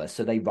not bother.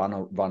 So they run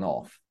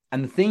off.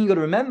 And the thing you got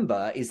to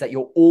remember is that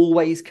you're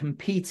always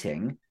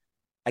competing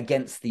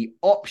against the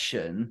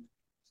option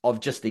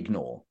of just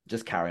ignore,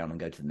 just carry on and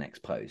go to the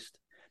next post.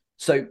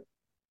 So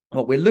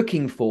what we're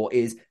looking for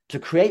is to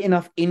create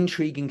enough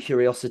intrigue and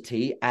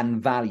curiosity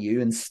and value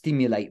and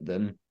stimulate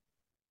them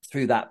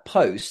through that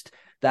post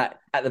that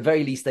at the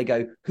very least they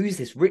go, who's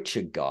this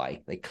Richard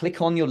guy? They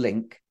click on your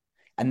link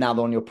and now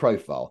they're on your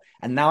profile.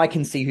 And now I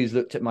can see who's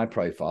looked at my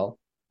profile,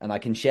 and I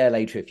can share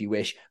later, if you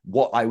wish,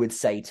 what I would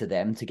say to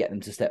them to get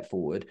them to step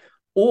forward.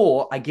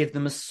 Or I give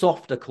them a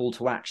softer call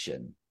to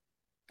action.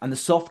 And the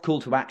soft call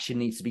to action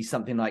needs to be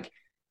something like,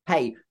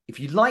 hey,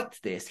 if you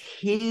liked this,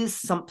 here's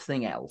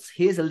something else.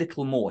 Here's a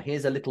little more.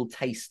 Here's a little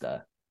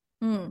taster.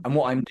 And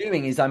what I'm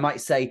doing is I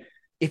might say,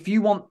 if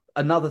you want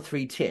another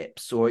 3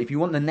 tips, or if you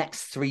want the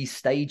next 3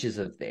 stages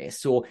of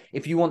this, or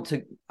if you want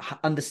to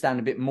understand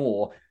a bit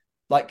more,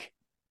 like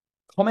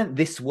comment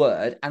this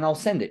word and I'll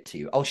send it to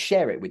you. I'll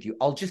share it with you.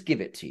 I'll just give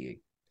it to you.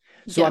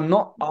 So I'm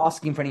not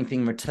asking for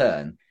anything in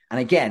return. And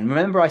again,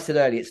 remember I said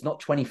earlier, it's not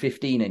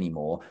 2015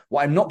 anymore.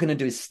 What I'm not going to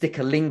do is stick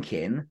a link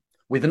in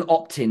with an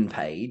opt-in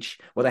page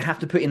where they have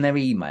to put in their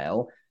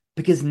email.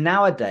 because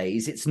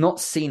nowadays it's not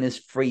seen as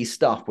free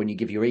stuff when you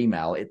give your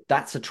email.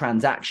 That's a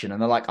transaction,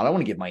 and they're like, I don't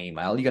want to give my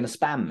email. You're going to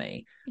spam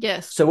me.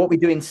 Yes. So what we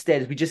do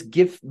instead is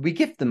we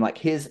give them like,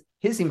 here's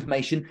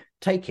information,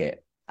 take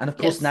it. And of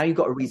course, now you've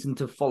got a reason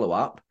to follow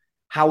up.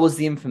 How was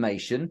the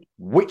information?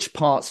 Which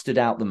part stood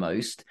out the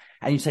most?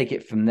 And you take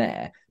it from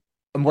there.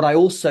 And what I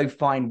also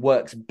find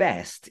works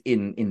best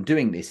in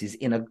doing this is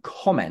in a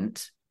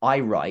comment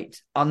I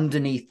write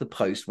underneath the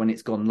post when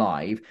it's gone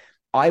live,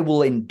 I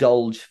will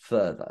indulge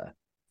further.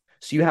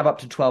 So you have up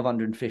to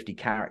 1,250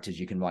 characters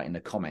you can write in a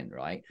comment,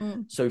 right?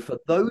 So for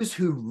those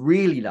who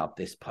really love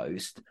this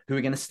post, who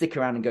are going to stick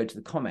around and go to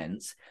the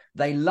comments,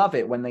 they love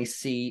it when they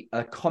see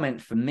a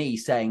comment from me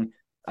saying,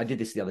 I did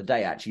this the other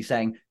day actually,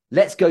 saying,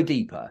 let's go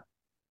deeper.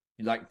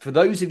 Like, for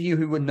those of you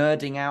who were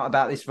nerding out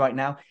about this right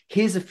now,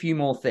 here's a few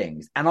more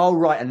things. And I'll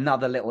write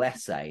another little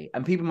essay.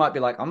 And people might be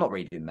like, I'm not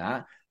reading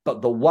that.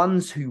 But the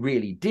ones who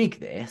really dig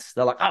this,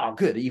 they're like, oh,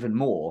 good, even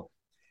more.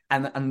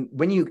 And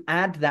when you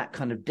add that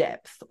kind of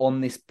depth on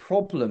this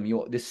problem,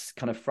 this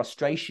kind of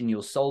frustration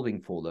you're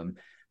solving for them,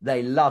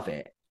 they love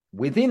it.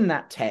 Within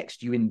that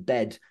text, you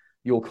embed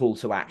your call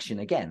to action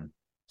again.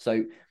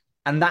 So,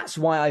 and that's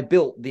why I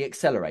built the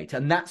accelerator.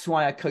 And that's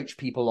why I coach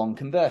people on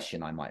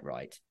conversion, I might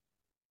write.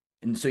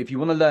 And so if you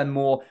want to learn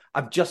more,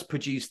 I've just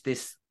produced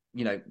this,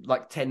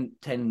 like 10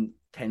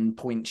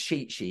 point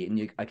cheat sheet,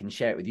 and I can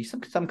share it with you,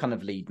 some kind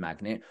of lead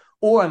magnet.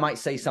 Or I might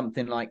say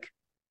something like,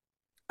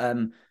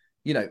 I'm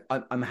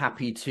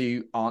happy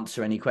to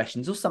answer any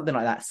questions, or something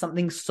like that.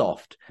 Something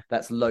soft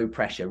that's low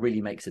pressure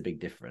really makes a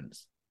big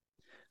difference.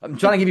 I'm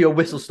trying to give you a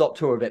whistle-stop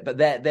tour of it, but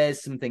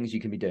there's some things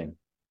you can be doing.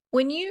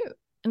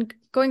 And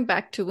going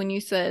back to when you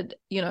said,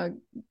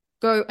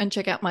 go and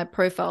check out my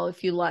profile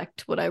if you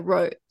liked what I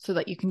wrote, so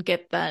that you can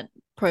get that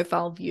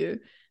profile view.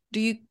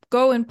 Do you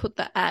go and put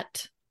the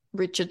 @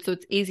 Richard so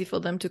it's easy for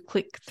them to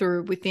click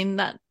through within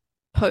that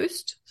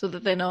post, so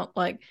that they're not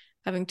like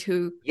having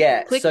to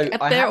click so at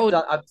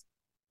there?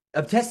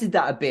 I've tested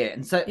that a bit,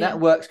 and so that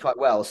works quite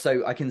well.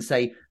 So I can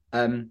say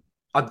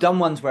I've done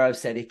ones where I've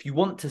said, if you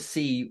want to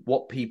see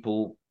what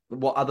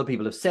other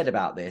people have said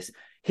about this,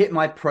 hit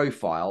my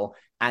profile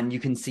and you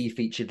can see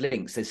featured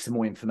links. There's some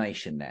more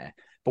information there.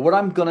 But what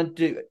I'm going to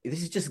do,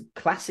 this is just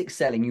classic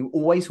selling. You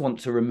always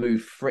want to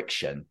remove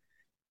friction.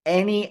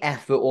 Any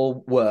effort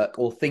or work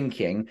or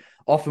thinking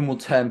often will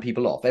turn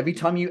people off. Every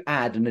time you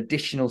add an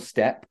additional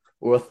step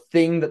or a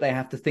thing that they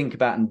have to think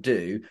about and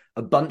do,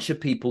 a bunch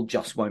of people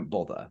just won't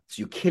bother.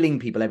 So you're killing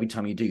people every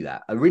time you do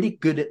that. A really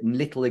good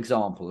little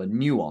example, a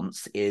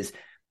nuance, is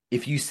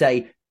if you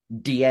say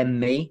DM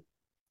me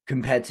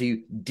compared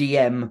to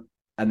DM,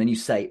 and then you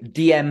say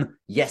DM,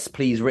 yes,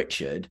 please,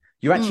 Richard,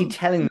 you're actually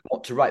telling them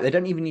what to write. They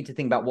don't even need to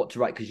think about what to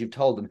write because you've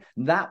told them.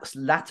 That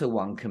latter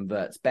one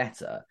converts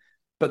better.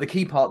 But the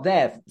key part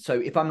there, so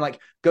if I'm like,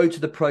 go to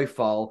the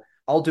profile,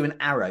 I'll do an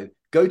arrow.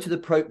 Go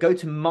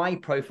to my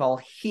profile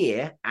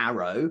here,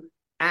 arrow,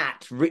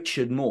 @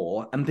 Richard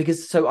Moore. And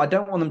so I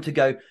don't want them to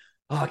go,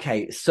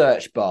 okay,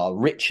 search bar,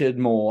 Richard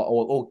Moore,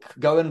 or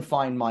go and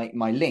find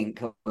my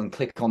link and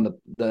click on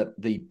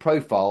the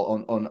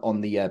profile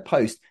on the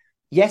post.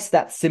 Yes,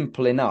 that's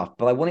simple enough,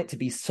 but I want it to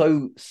be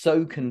so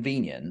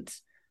convenient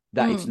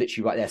that it's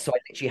literally right there. So I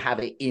literally have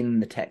it in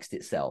the text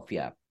itself.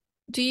 Yeah.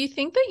 Do you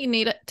think that you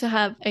need to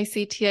have a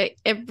CTA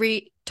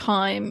every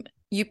time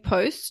you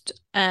post?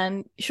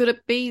 And should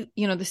it be,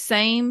 the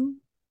same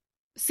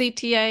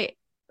CTA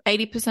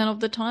 80%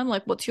 of the time?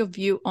 Like, what's your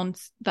view on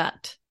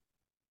that?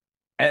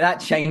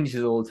 That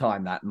changes all the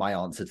time, my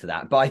answer to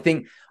that. But I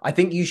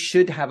think you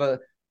should have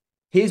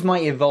here's my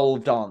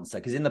evolved answer,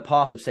 because in the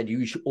past I've said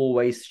you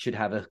always should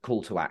have a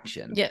call to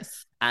action.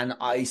 Yes. And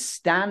I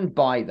stand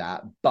by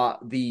that,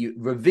 but the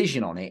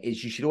revision on it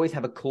is you should always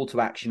have a call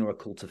to action, or a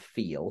call to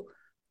feel,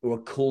 or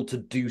a call to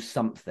do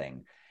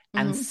something.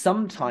 And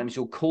sometimes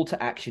your call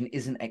to action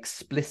isn't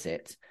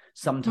explicit.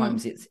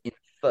 Sometimes it's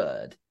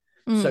inferred.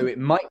 So it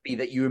might be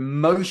that you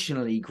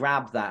emotionally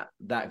grab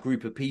that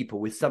group of people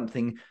with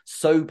something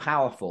so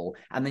powerful,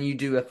 and then you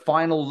do a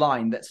final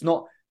line that's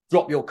not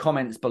drop your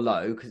comments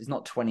below, because it's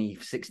not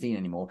 2016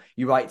 anymore.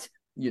 You write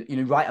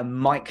a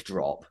mic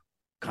drop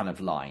kind of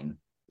line,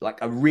 like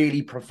a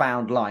really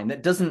profound line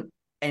that doesn't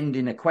end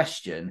in a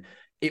question.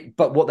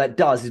 But what that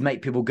does is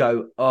make people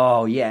go,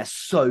 oh, yeah,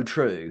 so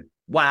true.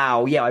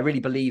 Wow, yeah, I really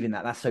believe in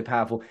that. That's so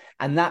powerful.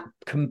 And that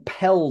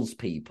compels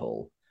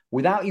people.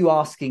 Without you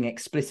asking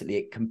explicitly,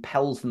 it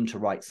compels them to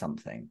write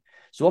something.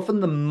 So often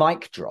the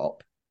mic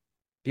drop,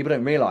 people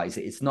don't realize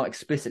it. It's not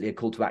explicitly a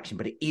call to action,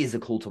 but it is a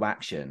call to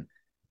action,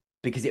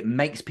 because it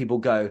makes people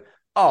go,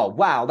 oh,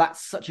 wow,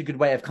 that's such a good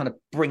way of kind of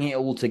bringing it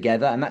all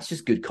together. And that's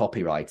just good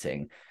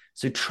copywriting.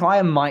 So try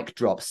a mic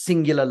drop,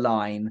 singular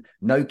line,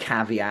 no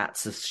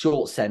caveats, a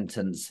short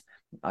sentence,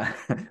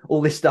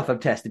 all this stuff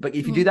I've tested. But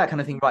if you do that kind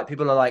of thing, right,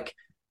 people are like,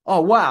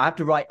 oh, wow, I have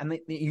to write. And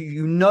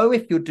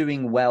if you're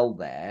doing well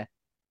there,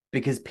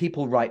 because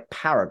people write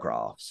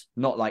paragraphs,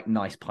 not like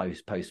nice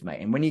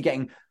postmate. And when you're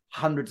getting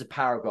hundreds of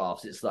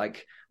paragraphs, it's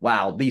like,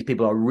 wow, these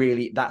people are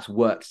really, that's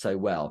worked so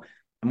well.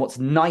 And what's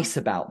nice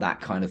about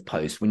that kind of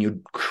post when you're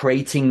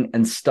creating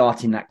and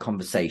starting that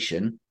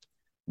conversation,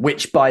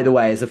 which, by the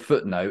way, as a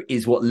footnote,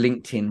 is what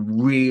LinkedIn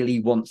really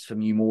wants from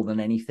you more than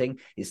anything,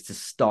 is to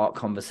start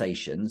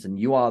conversations. And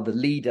you are the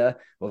leader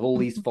of all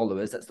these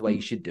followers. That's the way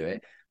you should do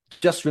it.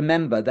 Just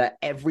remember that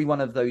every one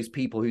of those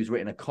people who's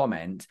written a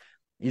comment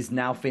is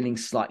now feeling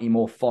slightly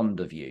more fond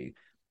of you.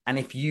 And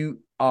if you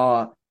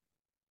are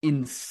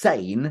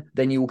insane,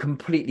 then you will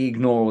completely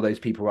ignore all those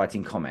people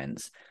writing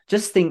comments.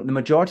 Just think the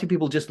majority of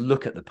people just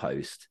look at the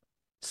post.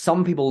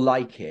 Some people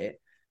like it,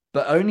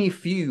 but only a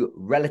few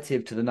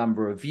relative to the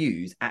number of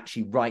views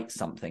actually write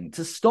something.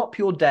 To stop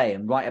your day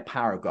and write a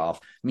paragraph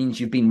means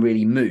you've been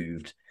really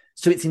moved.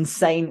 So it's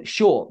insane,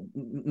 sure,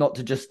 not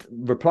to just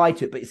reply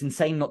to it, but it's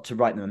insane not to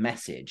write them a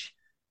message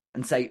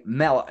and say,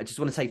 Mel, I just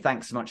want to say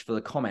thanks so much for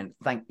the comment.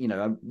 I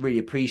really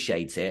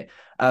appreciate it.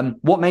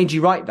 What made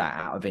you write that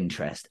out of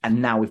interest?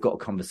 And now we've got a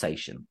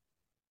conversation.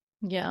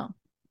 Yeah.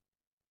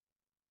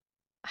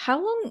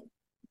 How long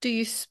do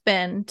you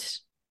spend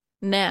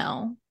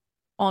now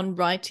on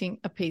writing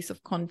a piece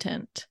of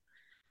content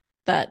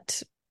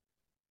that,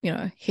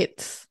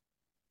 hits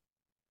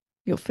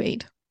your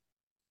feed?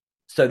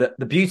 So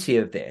the beauty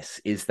of this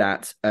is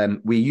that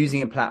we're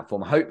using a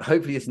platform.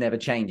 Hopefully this never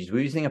changes.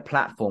 We're using a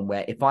platform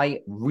where if I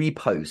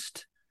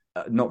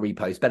not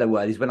repost, better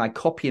word is when I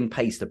copy and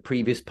paste a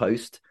previous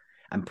post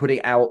and put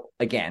it out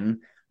again,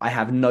 I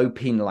have no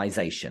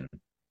penalization.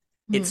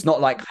 It's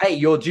not like, hey,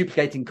 you're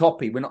duplicating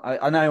copy.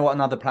 I know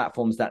on other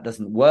platforms that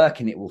doesn't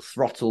work and it will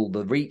throttle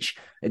the reach.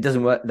 It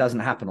doesn't work. It doesn't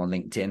happen on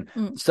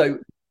LinkedIn. So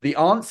the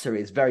answer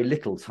is very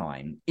little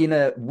time. In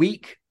a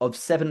week of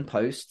 7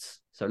 posts,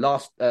 so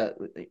last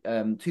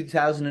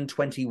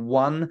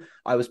 2021,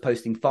 I was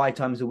posting 5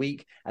 times a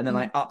week. And then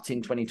I upped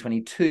in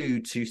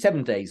 2022 to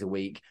 7 days a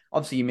week.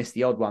 Obviously, you missed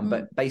the odd one,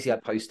 but basically I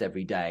post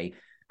every day.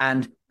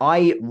 And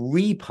I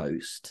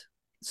repost.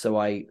 So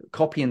I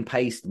copy and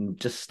paste and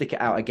just stick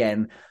it out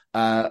again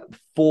 4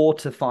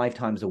 to 5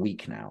 times a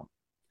week now.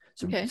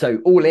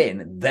 So all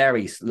in,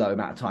 very slow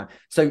amount of time.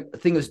 So I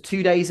think it was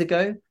 2 days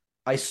ago.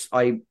 I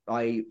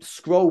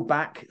scrolled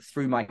back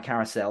through my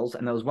carousels,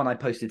 and there was one I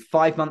posted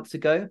 5 months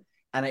ago,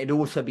 and it had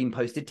also been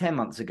posted 10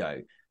 months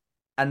ago.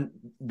 And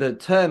the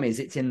term is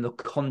it's in the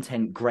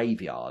content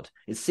graveyard.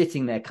 It's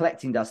sitting there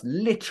collecting dust,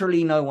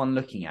 literally no one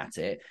looking at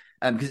it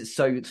because it's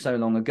so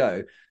long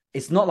ago.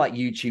 It's not like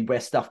YouTube where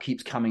stuff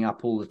keeps coming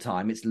up all the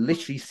time. It's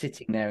literally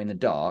sitting there in the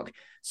dark.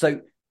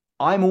 So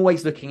I'm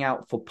always looking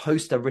out for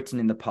posts I've written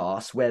in the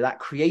past where that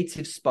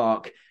creative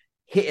spark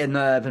hit a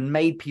nerve and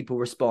made people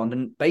respond.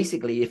 And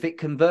basically, if it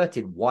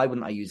converted, why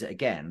wouldn't I use it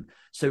again?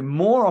 So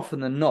more often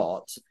than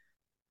not,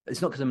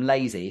 it's not because I'm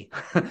lazy,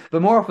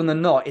 but more often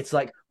than not, it's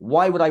like,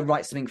 why would I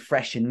write something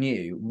fresh and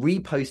new?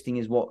 Reposting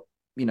is what,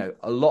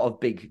 a lot of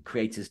big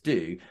creators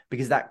do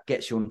because that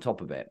gets you on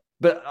top of it.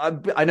 But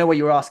I know where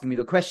you're asking me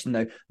the question,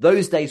 though.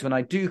 Those days when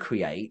I do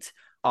create,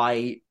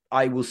 I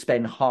will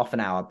spend half an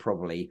hour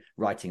probably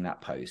writing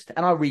that post,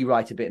 and I'll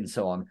rewrite a bit and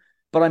so on.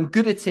 But I'm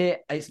good at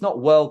it. It's not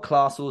world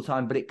class all the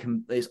time, but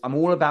I'm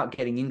all about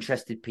getting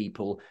interested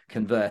people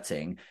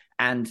converting.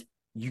 And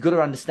you got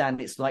to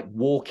understand it's like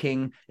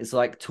walking, it's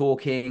like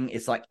talking,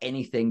 it's like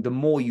anything. The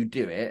more you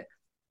do it,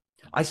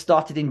 I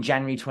started in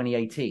January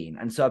 2018.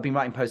 And so I've been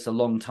writing posts a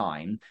long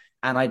time.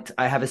 And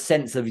I have a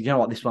sense of,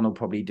 this one will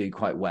probably do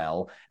quite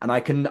well. And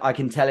I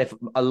can tell if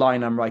a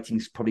line I'm writing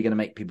is probably going to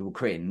make people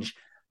cringe.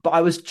 But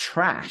I was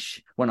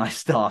trash when I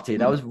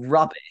started. I was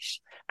rubbish.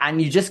 And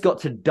you just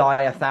got to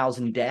die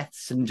 1,000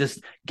 deaths and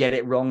just get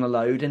it wrong a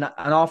load. And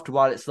after a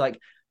while, it's like,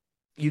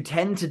 you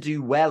tend to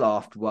do well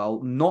after a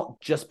while, not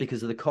just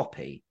because of the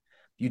copy.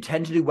 You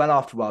tend to do well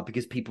after a while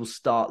because people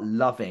start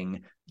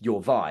loving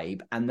your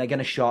vibe and they're going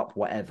to show up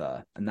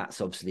whatever. And that's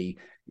obviously,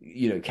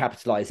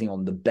 capitalizing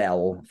on the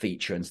bell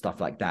feature and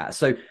stuff like that.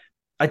 So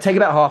I take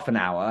about half an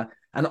hour.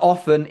 And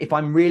often if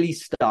I'm really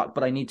stuck,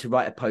 but I need to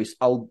write a post,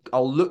 I'll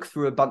look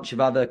through a bunch of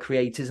other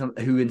creators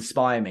who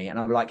inspire me. And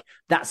I'm like,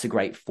 that's a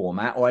great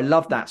format, or I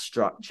love that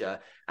structure.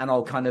 And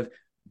I'll kind of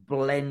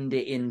blend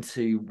it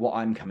into what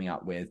I'm coming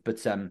up with.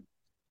 But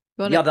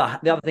the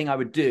other thing I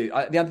would do,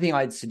 the other thing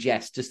I'd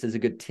suggest just as a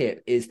good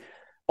tip is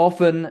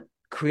often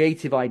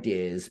creative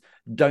ideas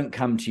don't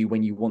come to you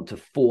when you want to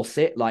force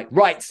it. Like,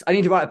 right, I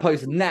need to write a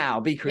post now,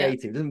 be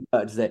creative. It doesn't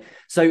work, does it?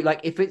 So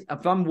like if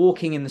I'm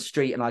walking in the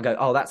street and I go,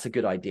 oh, that's a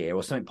good idea,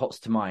 or something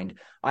pops to mind,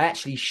 I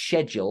actually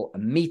schedule a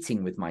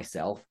meeting with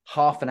myself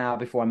half an hour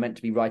before I'm meant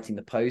to be writing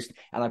the post.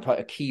 And I put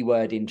a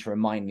keyword in to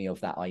remind me of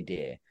that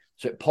idea.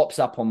 So it pops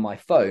up on my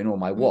phone or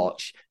my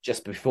watch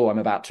just before I'm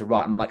about to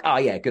write. I'm like, oh,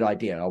 yeah, good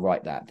idea. I'll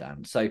write that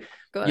down. So,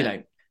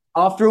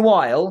 after a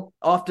while,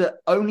 after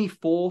only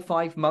 4 or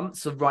 5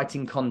 months of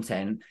writing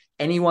content,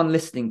 anyone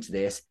listening to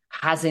this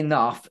has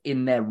enough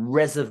in their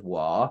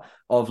reservoir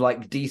of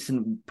like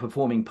decent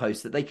performing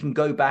posts that they can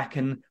go back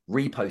and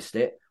repost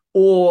it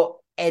or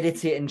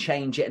edit it and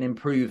change it and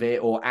improve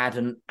it or add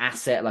an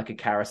asset like a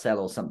carousel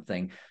or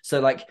something. So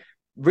like,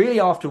 really,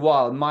 after a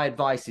while, my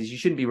advice is you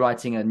shouldn't be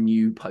writing a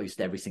new post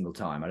every single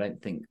time. I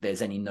don't think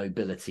there's any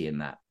nobility in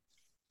that.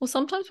 Well,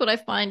 sometimes what I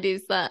find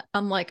is that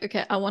I'm like,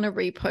 okay, I want to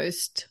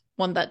repost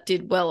one that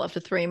did well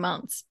after 3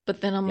 months, but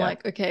then I'm Yeah.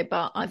 like, okay,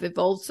 but I've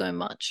evolved so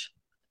much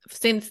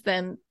since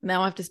then.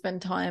 Now I have to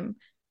spend time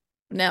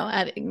now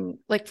adding,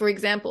 like, for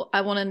example,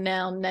 I want to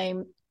now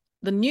name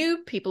the new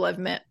people I've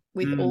met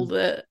with all Mm,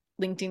 the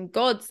LinkedIn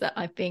gods that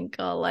I think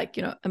are like,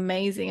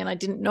 amazing. And I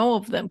didn't know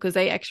of them because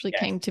they actually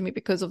yes. came to me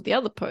because of the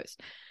other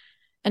post.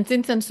 And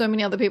since then, so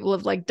many other people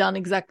have like done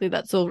exactly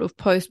that sort of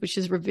post, which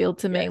has revealed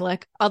to me Yes.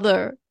 like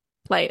other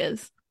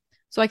players.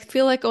 So I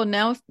feel like, oh,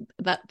 now if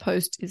that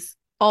post is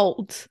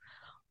old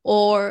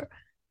or,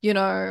 you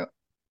know,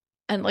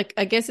 and like,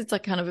 I guess it's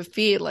like kind of a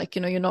fear, like,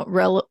 you're not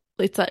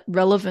it's that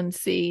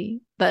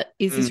relevancy that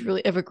is this Mm,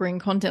 really evergreen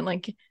content.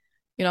 Like,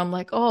 I'm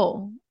like,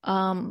 oh,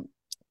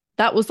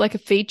 that was like a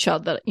feature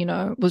that,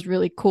 was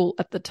really cool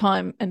at the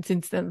time. And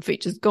since then, the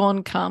feature's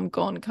gone, come,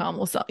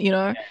 or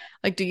something,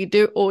 like, do you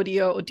do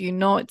audio or do you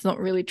know it's not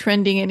really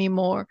trending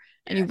anymore?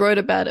 And you yes. wrote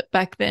about it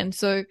back then.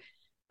 So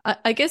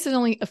I guess there's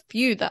only a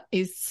few that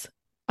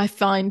I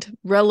find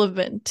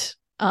relevant.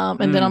 And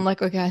then Mm. I'm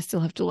like, okay, I still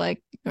have to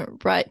like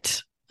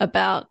write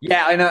about.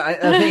 Yeah, I know. I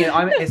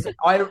think it's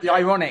Yeah,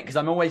 ironic because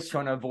I'm always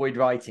trying to avoid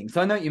writing.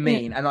 So I know what you yeah,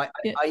 mean. And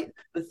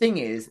the thing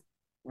is,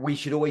 we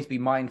should always be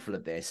mindful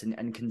of this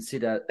and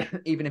consider,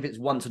 even if it's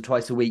once or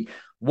twice a week,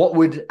 what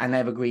would an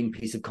evergreen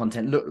piece of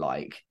content look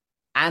like?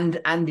 And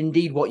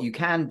indeed, what you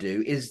can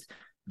do is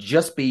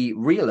just be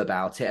real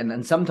about it.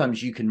 And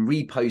sometimes you can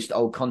repost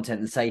old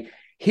content and say,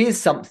 here's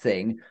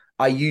something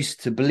I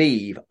used to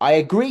believe. I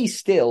agree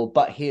still,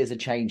 but here's a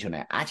change on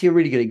it. Actually, a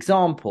really good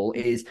example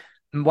is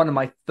one of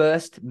my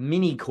first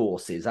mini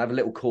courses. I have a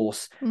little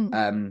course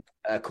mm,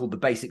 called the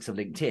Basics of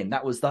LinkedIn.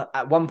 That was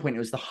at one point it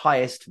was the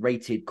highest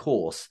rated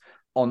course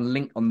on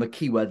the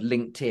keyword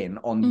LinkedIn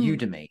on mm,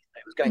 Udemy.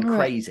 It was going right.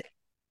 crazy.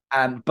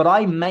 But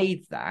I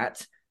made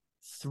that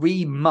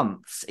 3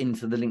 months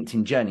into the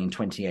LinkedIn journey in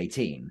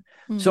 2018.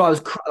 Mm, So I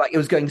was like, it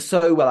was going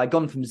so well. I'd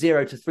gone from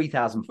 0 to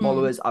 3,000 mm,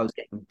 followers. I was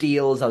getting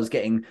deals. I was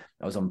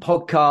on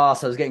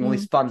podcasts. I was getting all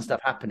this mm, fun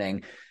stuff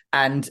happening.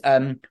 And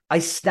I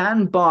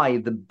stand by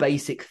the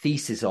basic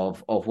thesis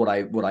of what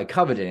I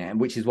covered in it,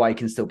 which is why you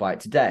can still buy it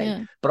today.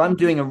 yeah. But I'm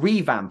doing a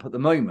revamp at the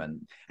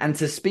moment. And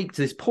to speak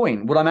to this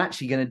point, what I'm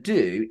actually going to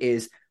do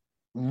is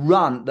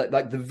run that,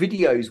 like, the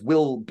videos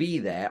will be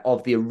there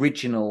of the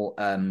original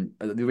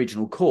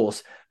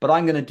course, but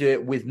I'm going to do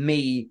it with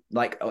me,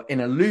 like, in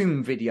a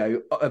Loom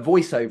video, a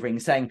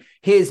voiceovering saying,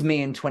 here's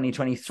me in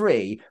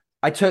 2023.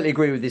 I totally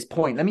agree with this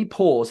point. Let me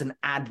pause and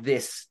add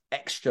this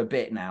extra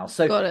bit now.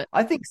 So Got it.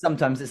 I think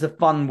sometimes it's a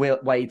fun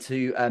way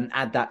to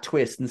add that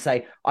twist and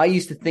say, I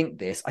used to think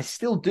this, I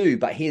still do,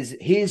 but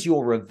here's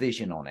your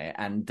revision on it.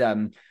 And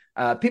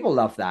people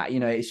love that.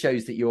 It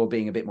shows that you're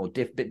being a bit more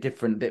bit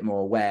different, a bit more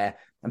aware.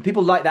 And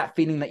people like that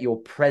feeling that you're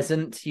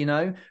present,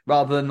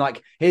 rather than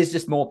like, here's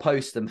just more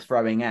posts I'm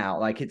throwing out.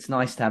 Like, it's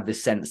nice to have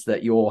this sense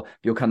that you're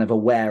kind of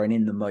aware and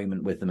in the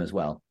moment with them as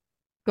well.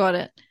 Got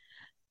it.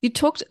 You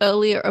talked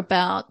earlier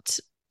about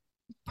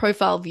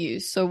profile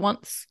views. So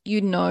once you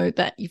know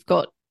that you've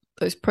got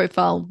those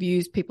profile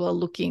views, people are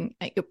looking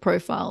at your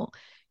profile.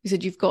 You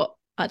said you've got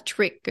a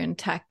trick and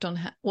tact on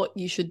what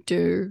you should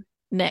do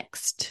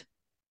next.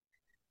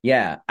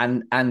 Yeah,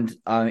 and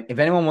if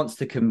anyone wants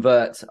to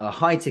convert a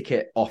high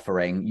ticket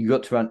offering, you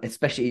got to run,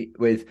 especially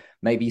with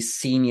maybe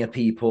senior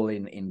people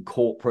in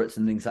corporates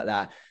and things like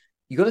that.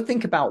 You got to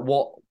think about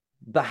what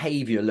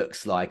behavior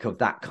looks like of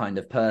that kind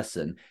of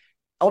person.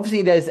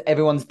 Obviously,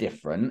 everyone's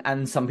different,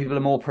 and some people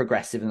are more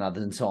progressive than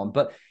others, and so on.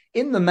 But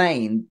in the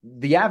main,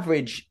 the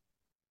average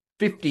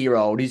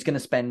 50-year-old who's going to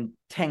spend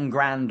 10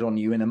 grand on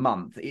you in a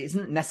month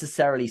isn't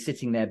necessarily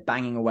sitting there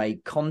banging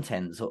away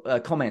comments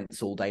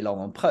all day long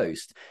on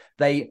post.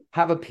 They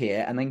have a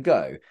peer and then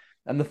go.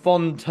 And the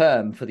fond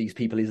term for these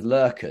people is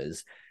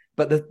lurkers.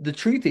 But the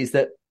truth is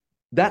that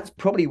that's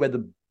probably where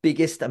the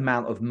biggest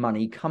amount of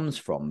money comes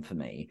from for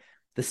me.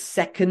 The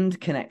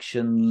second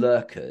connection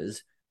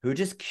lurkers who are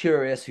just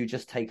curious, who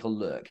just take a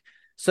look.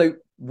 So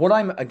what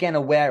I'm again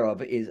aware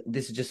of is,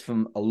 this is just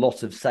from a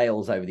lot of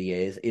sales over the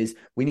years, is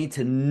we need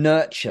to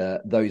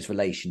nurture those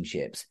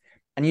relationships.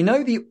 And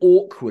the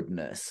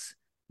awkwardness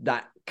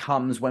that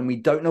comes when we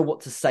don't know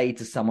what to say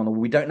to someone, or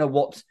we don't know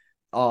what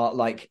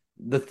like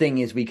the thing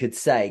is we could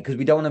say, because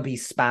we don't want to be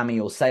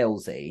spammy or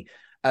salesy.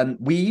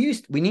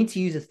 We need to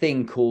use a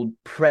thing called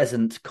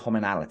present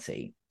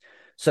commonality.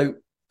 So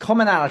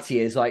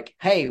commonality is like,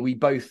 hey, we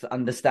both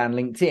understand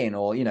LinkedIn,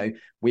 or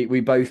we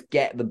both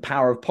get the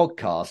power of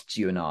podcasts,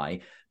 you and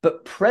I.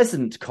 But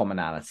present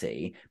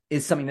commonality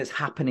is something that's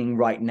happening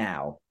right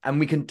now, and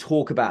we can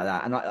talk about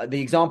that. And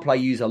the example I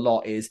use a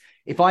lot is,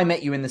 if I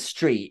met you in the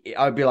street,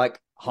 I would be like,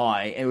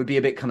 hi. It would be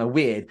a bit kind of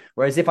weird.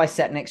 Whereas if I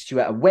sat next to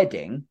you at a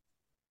wedding,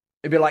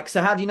 it'd be like,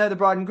 so how do you know the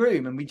bride and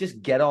groom? And we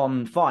just get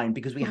on fine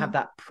because we have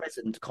that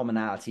present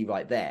commonality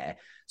right there.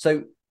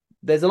 So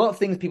there's a lot of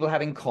things people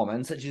have in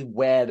common, such as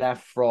where they're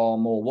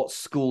from or what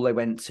school they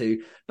went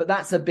to. But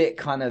that's a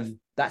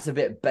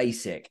bit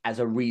basic as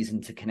a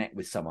reason to connect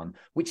with someone,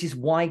 which is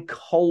why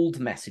cold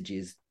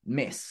messages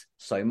miss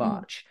so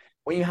much.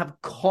 When you have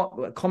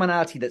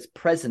commonality that's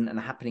present and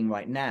happening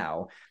right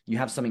now, you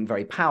have something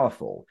very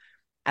powerful.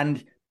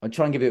 And I'll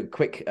try and give you a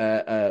quick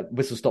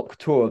whistle-stop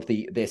tour of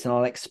this, and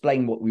I'll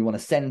explain what we want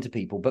to send to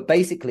people. But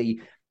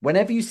basically,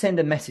 whenever you send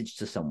a message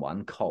to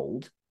someone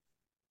cold,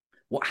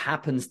 what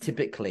happens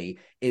typically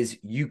is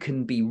you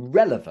can be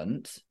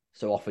relevant.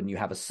 So often you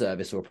have a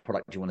service or a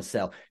product you want to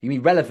sell. You can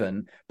be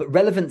relevant, but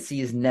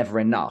relevancy is never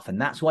enough. And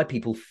that's why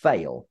people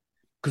fail.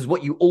 Because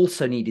what you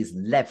also need is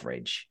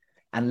leverage.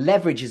 And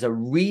leverage is a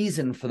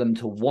reason for them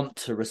to want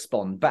to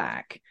respond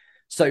back.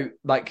 So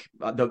like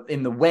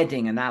in the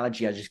wedding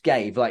analogy I just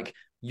gave, like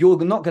you're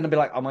not going to be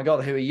like, oh my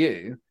God, who are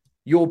you?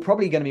 You're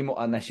probably going to be more,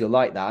 unless you're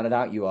like that, I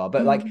doubt you are,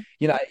 but like,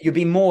 you know, you'll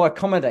be more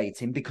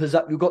accommodating because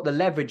you've got the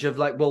leverage of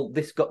like, well,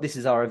 this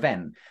is our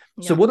event.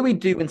 Yeah. So what do we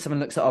do when someone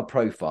looks at our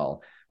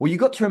profile? Well, you've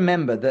got to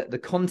remember that the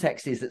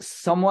context is that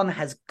someone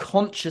has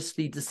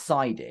consciously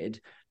decided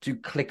to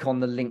click on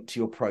the link to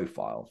your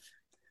profile.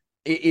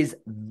 It is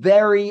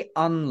very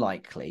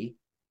unlikely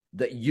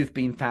that you've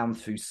been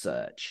found through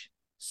search.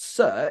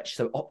 Search,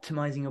 so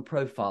optimizing your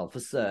profile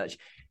for search,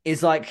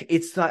 is like,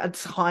 it's like a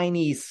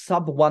tiny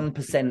sub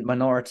 1%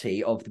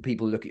 minority of the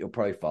people who look at your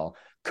profile.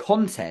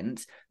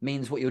 Content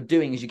means what you're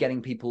doing is you're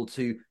getting people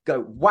to go,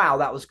 wow,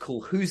 that was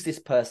cool. Who's this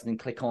person? And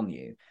click on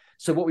you.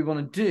 So what we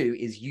want to do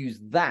is use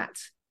that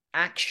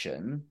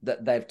action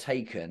that they've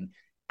taken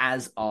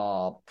as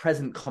our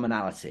present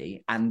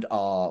commonality and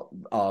our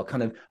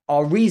kind of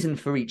our reason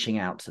for reaching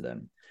out to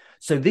them.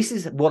 So this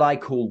is what I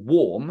call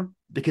warm,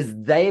 because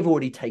they've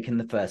already taken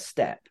the first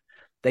step.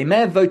 They may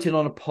have voted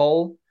on a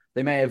poll.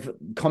 They may have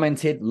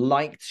commented,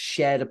 liked,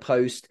 shared a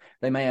post.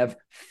 They may have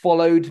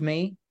followed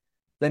me.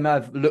 They may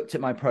have looked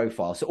at my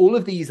profile. So all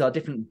of these are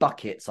different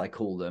buckets, I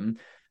call them.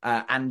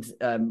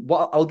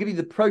 I'll give you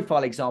the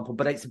profile example,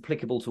 but it's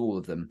applicable to all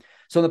of them.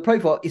 So on the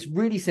profile, it's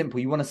really simple.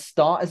 You want to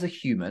start as a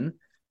human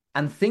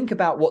and think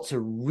about what's a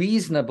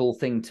reasonable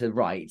thing to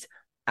write.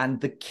 And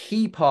the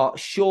key part,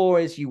 sure,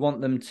 is you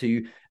want them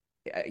to,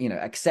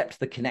 accept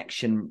the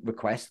connection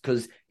request.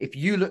 Because if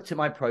you looked at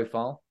my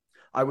profile,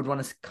 I would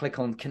want to click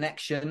on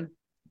connection,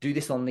 do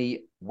this on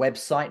the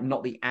website,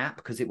 not the app,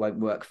 because it won't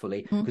work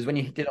fully. Because when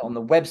you did it on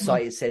the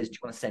website, it says, do you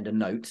want to send a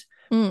note?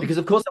 Because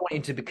of course I want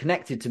you to be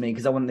connected to me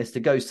because I want this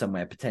to go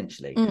somewhere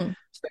potentially.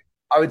 So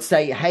I would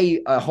say,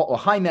 hey,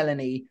 hi,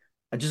 Melanie.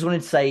 I just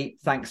wanted to say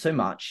thanks so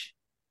much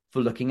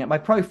for looking at my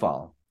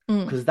profile,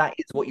 because that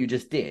is what you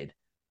just did.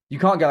 You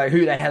can't go like,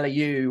 who the hell are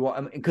you?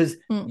 Because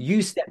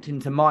you stepped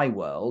into my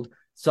world.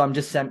 So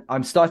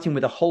I'm starting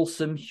with a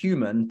wholesome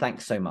human.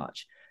 Thanks so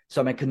much. So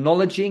I'm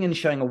acknowledging and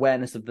showing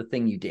awareness of the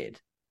thing you did.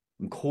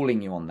 I'm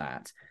calling you on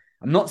that.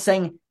 I'm not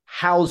saying,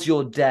 how's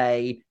your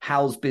day?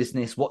 How's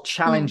business? What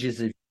challenges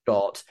have you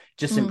got?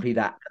 Just simply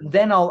that. And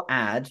then I'll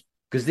add,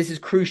 because this is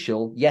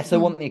crucial. Yes, I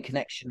want the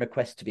connection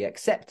request to be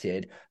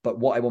accepted, but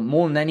what I want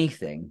more than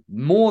anything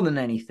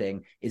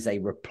is a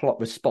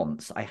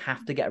response. I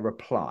have to get a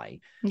reply.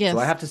 Yes. So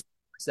I have to say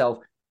to myself,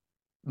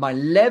 my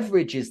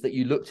leverage is that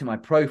you looked at my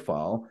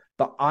profile,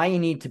 but I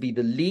need to be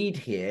the lead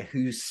here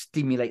who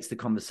stimulates the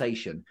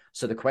conversation.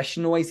 So the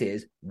question always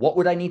is, what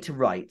would I need to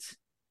write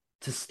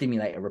to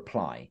stimulate a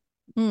reply?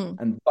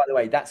 And by the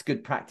way, that's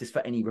good practice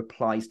for any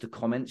replies to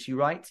comments you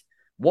write.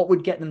 What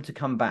would get them to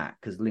come back?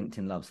 Because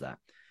LinkedIn loves that.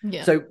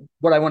 Yeah. So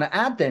what I want to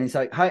add then is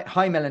like,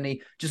 hi,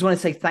 Melanie, just want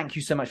to say thank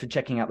you so much for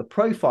checking out the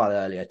profile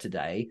earlier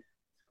today.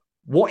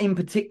 What in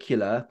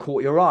particular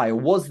caught your eye, or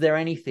was there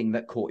anything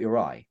that caught your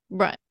eye?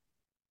 Right.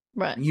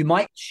 You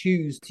might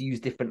choose to use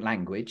different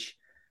language.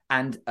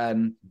 And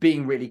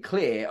being really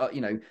clear,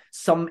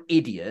 some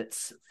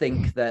idiots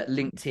think that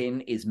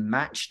LinkedIn is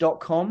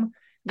Match.com.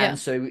 Yeah.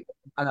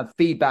 And a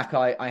feedback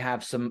I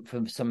have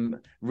from some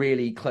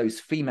really close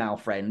female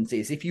friends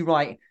is, if you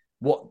write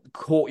what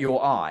caught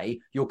your eye,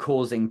 you're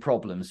causing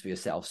problems for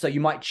yourself. So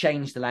you might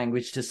change the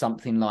language to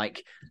something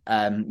like,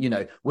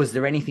 was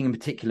there anything in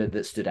particular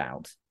that stood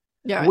out?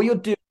 Yeah. What you're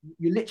doing,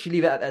 you literally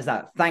leave it as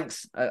that.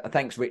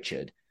 Thanks,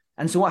 Richard.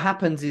 And so what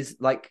happens is,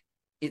 like,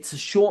 it's a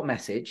short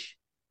message.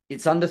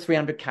 It's under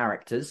 300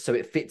 characters, so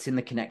it fits in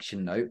the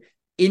connection note.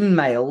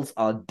 In-mails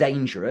are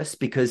dangerous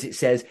because it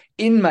says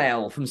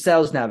in-mail from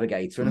Sales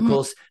Navigator. And of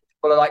course,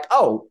 people are like,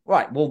 oh,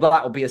 right, well,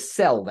 that will be a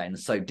sell then,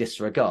 so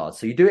disregard.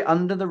 So you do it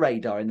under the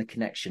radar in the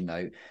connection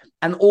note.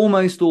 And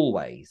almost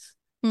always,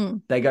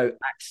 they go,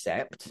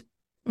 accept.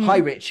 Hi,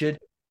 Richard.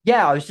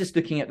 Yeah, I was just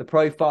looking at the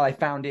profile. I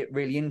found it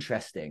really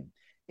interesting.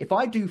 If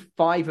I do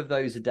 5 of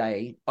those a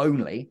day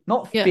only,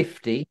 not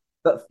 50,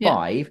 but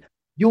 5,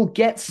 you'll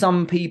get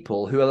some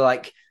people who are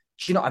like,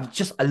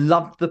 I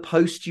loved the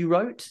post you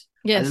wrote.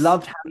 Yes. I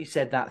loved how you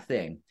said that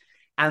thing.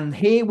 And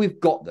here we've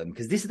got them,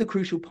 because this is the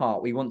crucial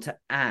part. We want to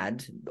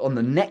add on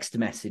the next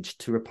message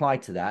to reply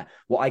to that,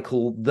 what I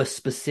call the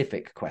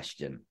specific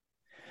question.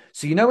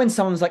 So, when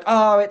someone's like,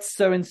 oh, it's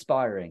so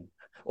inspiring,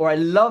 or I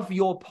love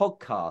your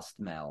podcast,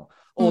 Mel,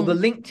 or the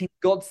LinkedIn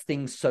Gods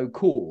thing's so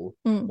cool,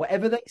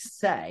 whatever they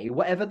say,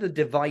 whatever the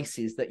device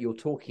is that you're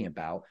talking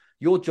about,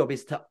 your job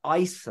is to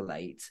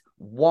isolate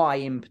why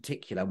in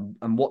particular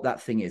and what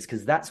that thing is,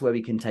 because that's where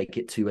we can take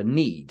it to a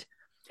need.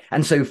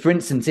 And so, for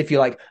instance, if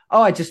you're like,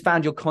 oh, I just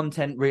found your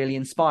content really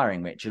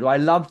inspiring, Richard, or I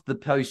loved the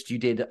post you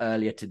did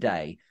earlier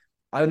today,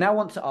 I now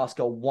want to ask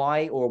a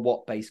why or a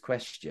what based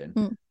question.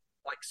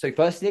 Like, so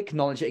firstly,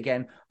 acknowledge it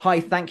again. Hi,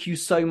 thank you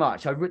so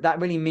much.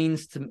 That really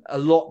means a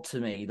lot to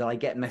me that I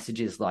get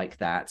messages like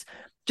that.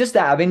 Just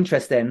out of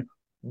interest then,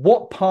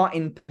 what part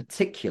in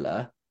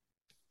particular,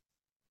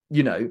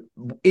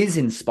 is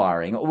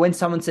inspiring? Or when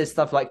someone says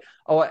stuff like,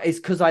 oh, it's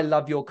because I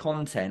love your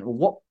content,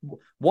 or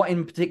what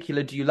in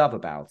particular do you love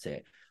about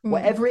it?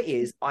 Whatever it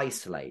is,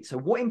 isolate. So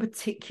what in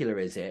particular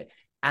is it?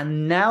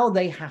 And now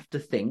they have to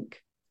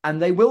think,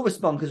 and they will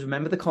respond, because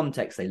remember the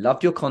context. They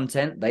loved your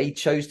content. They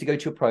chose to go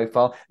to your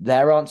profile.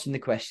 They're answering the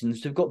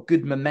questions. So we've got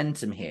good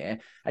momentum here.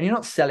 And you're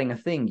not selling a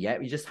thing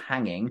yet. You're just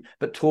hanging,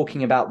 but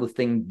talking about the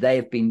thing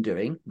they've been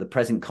doing, the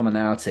present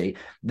commonality.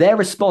 Their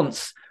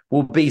response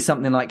will be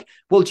something like,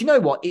 well, do you know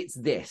what? It's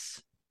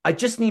this. I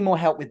just need more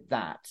help with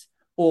that.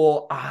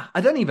 Or I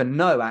don't even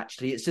know,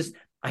 actually. It's just,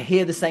 I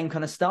hear the same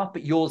kind of stuff,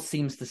 but yours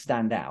seems to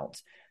stand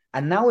out.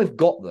 And now we've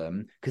got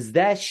them because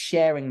they're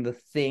sharing the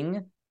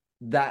thing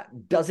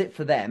that does it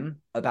for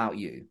them about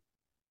you.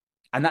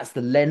 And that's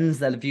the lens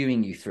they're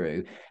viewing you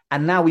through.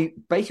 And now we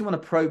basically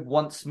want to probe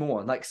once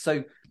more. Like,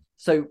 so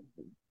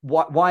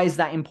why is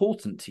that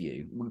important to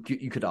you?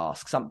 You could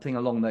ask something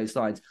along those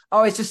lines.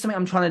 Oh, it's just something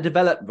I'm trying to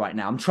develop right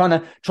now. I'm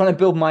trying to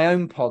build my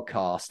own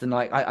podcast. And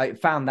I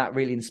found that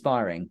really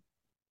inspiring.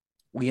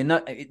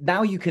 Well,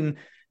 now you can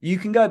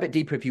go a bit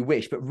deeper if you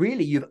wish, but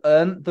really you've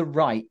earned the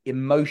right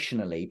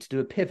emotionally to do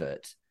a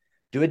pivot,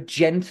 do a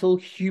gentle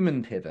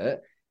human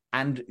pivot.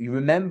 And you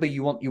remember,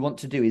 you want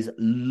to do is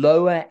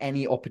lower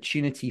any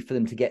opportunity for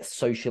them to get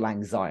social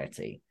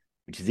anxiety,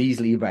 which is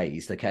easily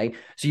raised. Okay.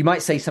 So you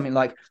might say something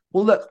like,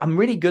 well, look, I'm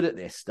really good at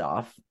this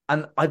stuff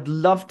and I'd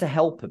love to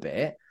help a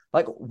bit.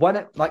 Like, why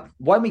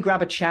don't we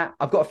grab a chat?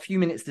 I've got a few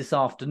minutes this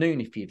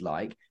afternoon if you'd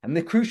like. And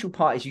the crucial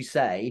part is you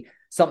say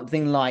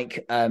something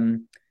like,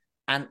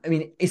 and I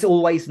mean, it's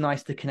always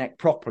nice to connect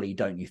properly,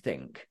 don't you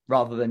think?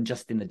 Rather than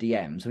just in the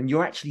DMs. When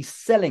you're actually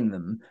selling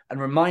them and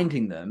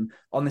reminding them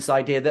on this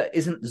idea that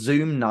isn't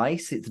Zoom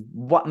nice, it's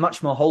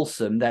much more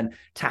wholesome than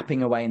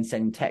tapping away and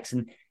sending text.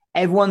 And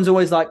everyone's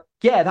always like,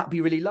 yeah, that'd be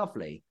really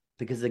lovely.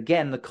 Because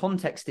again, the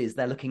context is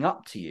they're looking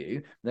up to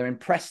you. They're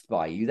impressed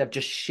by you. They've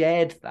just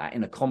shared that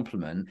in a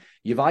compliment.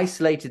 You've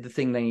isolated the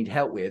thing they need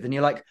help with. And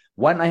you're like,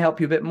 why don't I help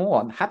you a bit more?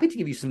 I'm happy to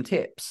give you some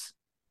tips.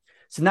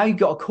 So now you've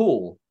got a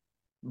call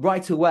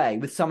right away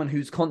with someone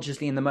who's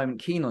consciously in the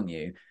moment keen on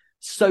you.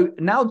 So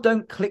now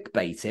don't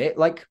clickbait it,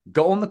 like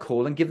go on the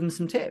call and give them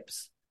some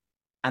tips.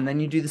 And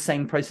then you do the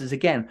same process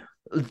again.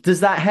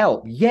 Does that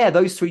help? Yeah,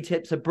 those 3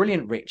 tips are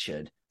brilliant,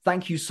 Richard.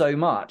 Thank you so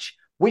much.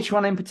 Which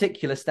one in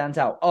particular stands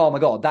out? Oh my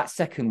God, that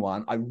second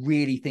one, I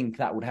really think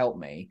that would help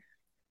me.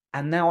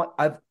 And now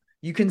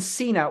you can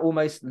see now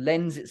almost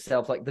lends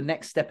itself, like the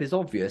next step is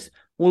obvious.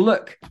 Well,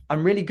 look,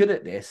 I'm really good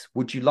at this.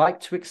 Would you like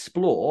to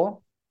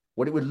explore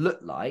what it would look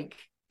like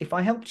if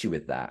I helped you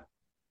with that?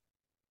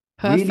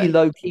 Perfect. Really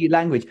low key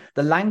language.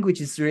 The language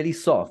is really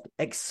soft.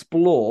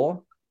 Explore.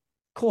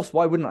 Of course,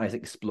 why wouldn't I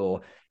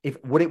explore? If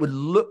what it would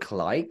look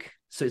like,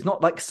 so it's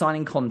not like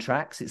signing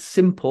contracts, it's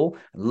simple,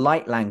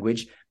 light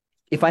language.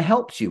 If I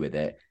helped you with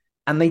it,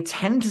 and they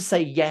tend to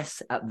say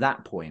yes at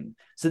that point.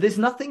 So there's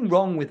nothing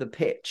wrong with a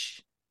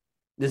pitch.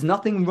 There's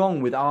nothing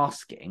wrong with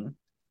asking.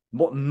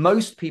 What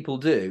most people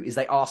do is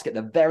they ask at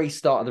the very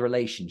start of the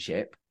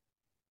relationship,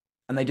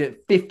 and they do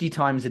it 50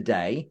 times a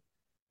day.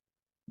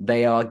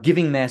 They are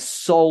giving their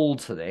soul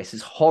to this.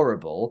 It's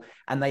horrible.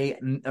 And they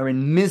are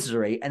in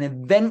misery. And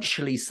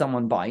eventually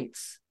someone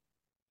bites.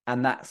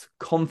 And that's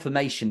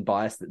confirmation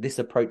bias that this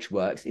approach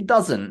works. It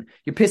doesn't.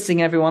 You're pissing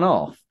everyone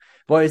off.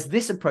 Whereas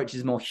this approach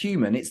is more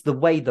human. It's the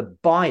way the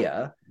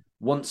buyer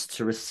wants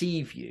to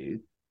receive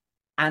you.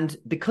 And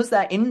because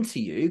they're into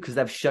you, because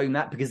they've shown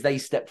that, because they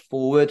stepped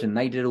forward and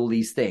they did all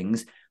these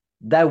things,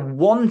 they're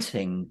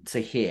wanting to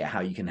hear how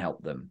you can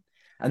help them.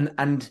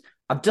 And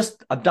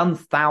I've done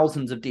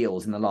thousands of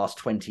deals in the last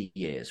 20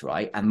 years,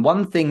 right? And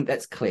one thing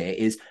that's clear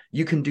is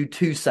you can do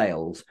 2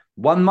 sales.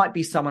 One might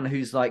be someone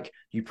who's like,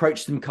 you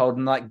approach them cold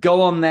and like,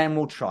 go on then,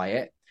 we'll try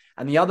it.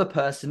 And the other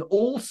person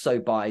also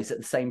buys at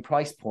the same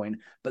price point,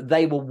 but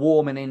they were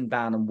warm and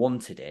inbound and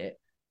wanted it.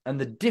 And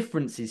the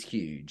difference is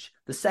huge.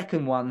 The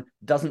second one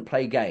doesn't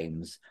play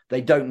games.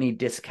 They don't need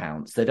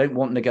discounts. They don't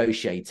want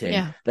negotiating.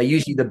 Yeah. They're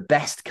usually the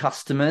best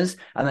customers,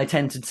 and they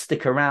tend to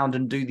stick around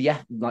and do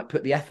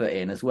put the effort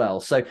in as well.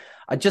 So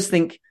I just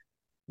think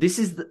this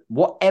is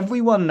what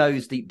everyone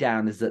knows deep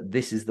down is that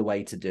this is the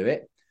way to do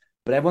it.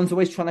 But everyone's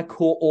always trying to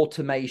court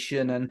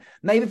automation, and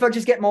maybe if I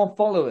just get more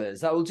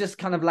followers, that will just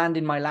kind of land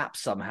in my lap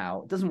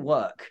somehow. It doesn't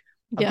work.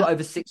 I've got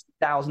over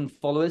 60,000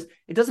 followers.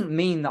 It doesn't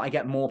mean that I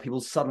get more people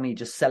suddenly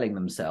just selling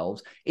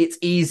themselves. It's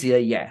easier,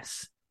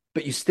 yes,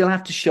 but you still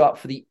have to show up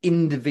for the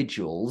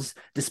individuals,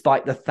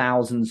 despite the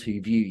thousands who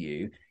view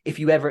you, if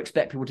you ever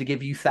expect people to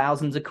give you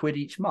thousands of quid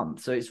each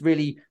month. So it's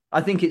really,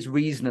 I think it's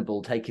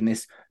reasonable taking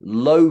this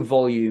low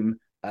volume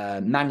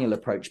manual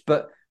approach.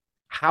 But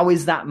how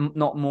is that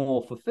not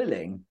more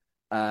fulfilling?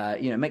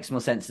 It makes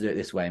more sense to do it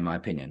this way, in my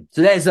opinion.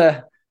 So there's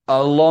a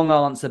long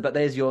answer, but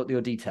there's your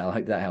detail. I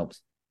hope that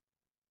helps.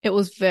 It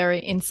was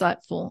very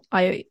insightful.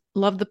 I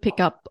love the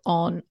pickup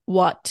on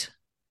what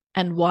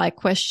and why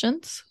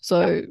questions.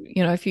 So,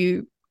 if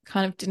you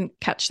kind of didn't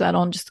catch that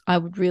on, I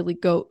would really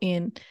go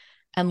in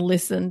and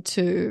listen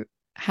to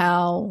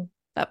how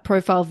that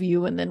profile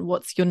view, and then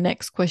what's your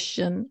next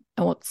question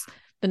and what's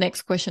the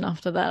next question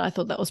after that. I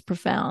thought that was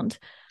profound.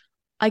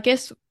 I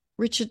guess,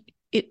 Richard,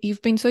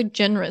 you've been so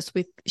generous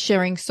with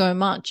sharing so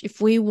much. If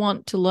we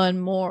want to learn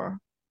more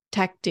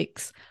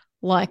tactics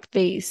like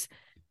these,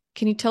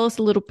 can you tell us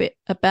a little bit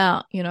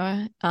about,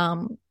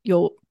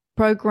 your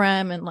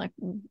program, and like,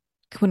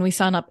 can we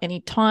sign up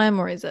anytime,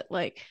 or is it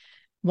like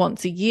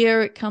once a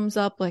year it comes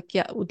up? Like,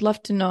 yeah, would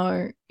love to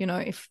know,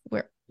 if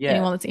we're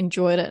anyone that's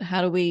enjoyed it,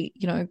 how do we,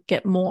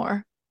 get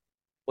more?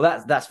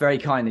 Well, that's very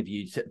kind of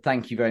you.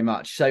 Thank you very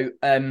much. So,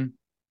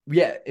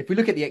 if we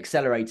look at the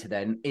accelerator,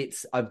 then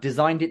I've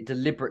designed it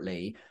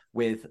deliberately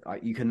with,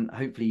 you can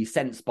hopefully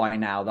sense by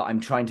now that I'm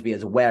trying to be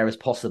as aware as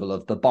possible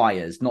of the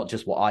buyers, not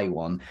just what I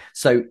want.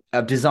 So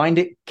I've designed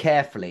it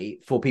carefully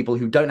for people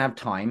who don't have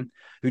time,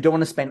 who don't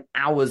want to spend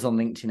hours on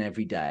LinkedIn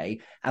every day,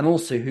 and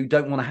also who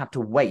don't want to have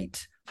to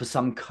wait for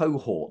some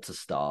cohort to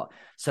start.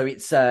 So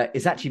it's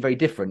actually very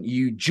different.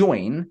 You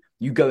join,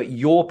 you go at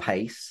your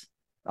pace.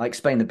 I'll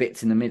explain the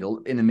bits in the middle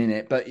in a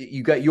minute, but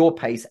you go at your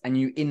pace and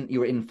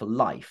you're in for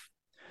life.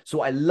 So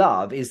what I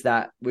love is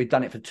that we've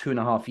done it for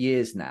 2.5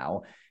 years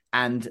now.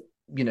 And,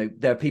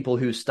 there are people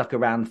who have stuck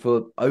around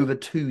for over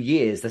 2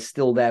 years. They're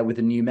still there with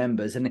the new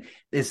members. And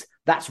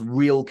that's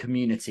real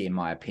community, in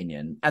my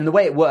opinion. And the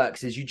way it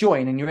works is you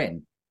join and you're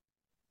in.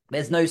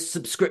 There's no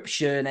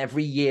subscription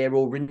every year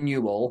or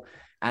renewal.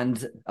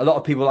 And a lot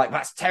of people are like,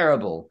 that's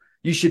terrible.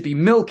 You should be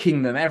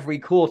milking them every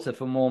quarter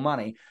for more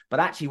money. But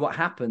actually what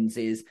happens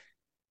is,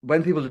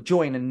 when people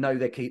join and know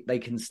they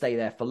can stay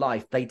there for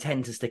life, they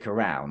tend to stick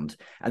around.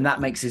 And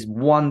that makes this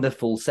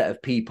wonderful set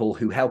of people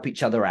who help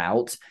each other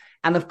out.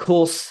 And of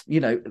course,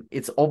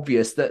 it's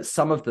obvious that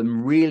some of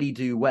them really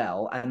do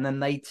well, and then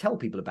they tell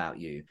people about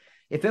you.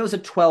 If there was a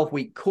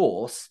 12-week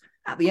course,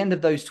 at the end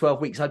of those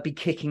 12 weeks, I'd be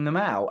kicking them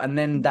out. And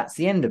then that's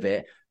the end of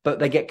it. But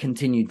they get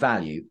continued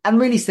value. And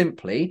really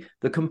simply,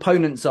 the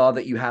components are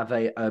that you have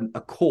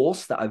a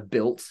course that I've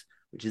built,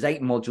 which is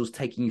 8 modules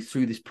taking you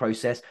through this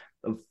process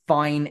of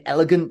fine,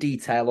 elegant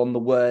detail on the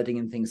wording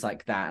and things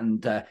like that,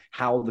 and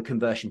how the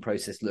conversion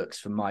process looks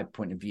from my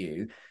point of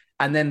view.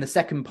 And then the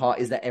second part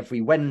is that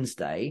every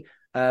Wednesday,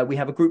 we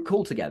have a group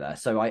call together.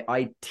 So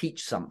I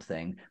teach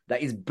something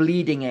that is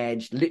bleeding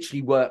edge,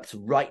 literally works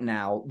right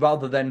now,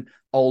 rather than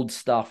old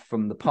stuff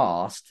from the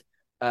past.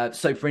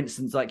 So for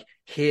instance, like,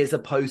 here's a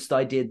post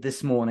I did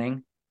this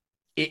morning.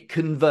 It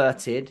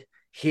converted.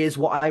 Here's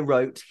what I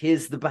wrote.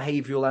 Here's the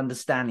behavioral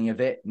understanding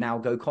of it. Now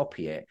go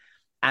copy it.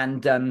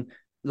 And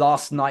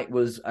last night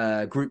was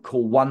a group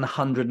call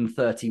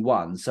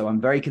 131. So I'm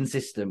very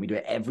consistent. We do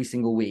it every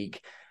single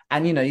week.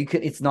 And,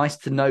 it's nice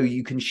to know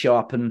you can show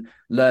up and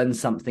learn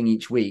something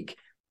each week.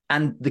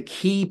 And the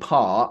key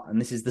part, and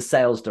this is the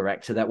sales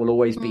director that will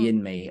always be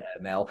in me,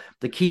 Mel,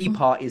 the key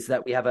part is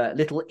that we have a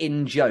little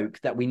in-joke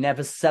that we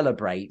never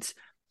celebrate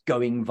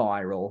going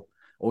viral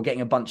or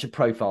getting a bunch of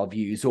profile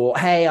views, or,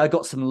 hey, I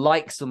got some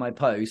likes on my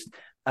post.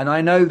 And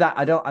I know that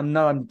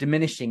I'm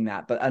diminishing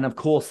that, and of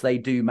course they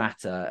do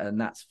matter,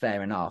 and that's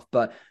fair enough.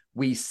 But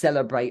we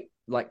celebrate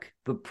like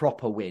the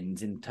proper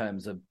wins in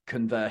terms of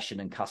conversion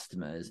and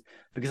customers,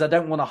 because I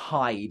don't want to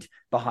hide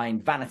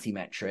behind vanity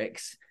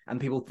metrics and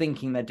people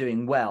thinking they're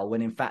doing well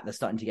when in fact they're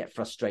starting to get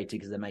frustrated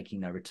because they're making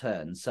no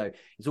returns. So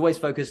it's always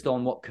focused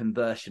on what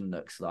conversion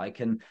looks like.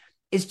 And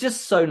it's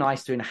just so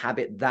nice to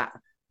inhabit that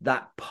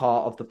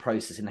part of the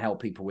process and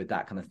help people with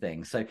that kind of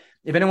thing. So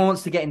if anyone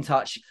wants to get in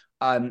touch,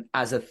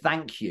 as a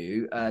thank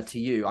you to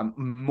you, I'm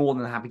more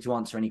than happy to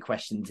answer any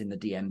questions in the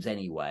DMs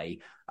anyway.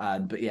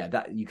 But yeah,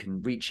 that you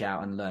can reach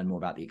out and learn more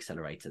about the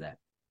accelerator there.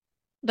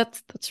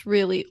 That's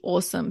really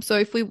awesome. So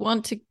if we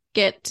want to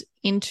get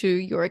into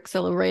your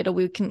accelerator,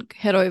 we can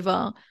head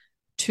over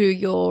to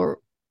your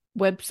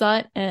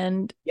website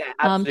and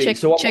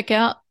check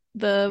out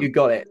the. You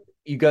got it.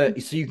 You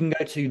can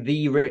go to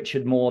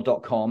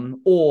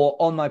therichardmoore.com, or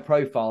on my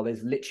profile,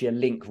 there's literally a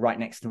link right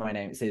next to my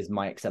name. It says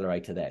my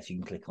accelerator there. So you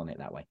can click on it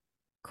that way.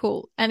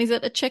 Cool. And is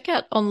it a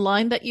checkout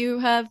online that you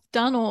have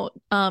done, or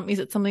is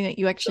it something that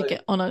you actually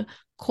get on a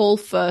call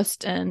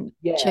first and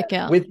check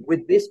out?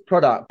 With this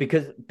product,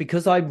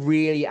 because I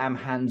really am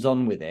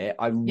hands-on with it,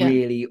 I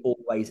really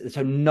always,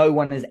 so no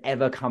one has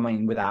ever come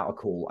in without a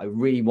call. I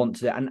really want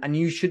to, and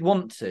you should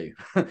want to,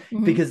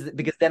 because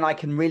then I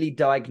can really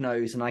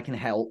diagnose and I can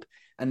help.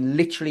 And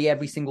literally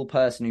every single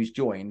person who's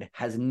joined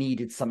has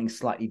needed something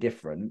slightly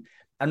different.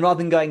 And rather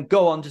than going,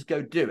 go on, just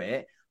go do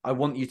it, I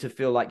want you to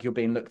feel like you're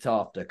being looked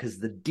after, because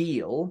the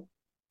deal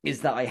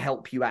is that I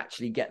help you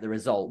actually get the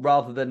result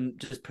rather than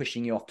just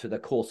pushing you off to the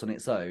course on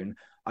its own.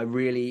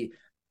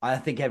 I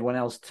think everyone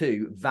else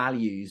too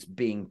values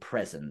being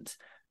present.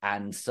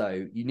 And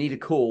so you need a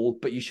call,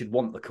 but you should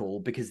want the call,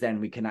 because then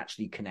we can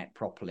actually connect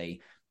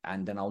properly.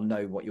 and then I'll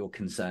know what your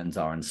concerns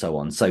are and so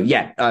on. So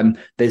yeah,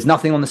 there's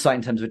nothing on the site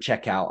in terms of a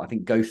checkout. I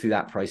think go through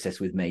that process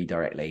with me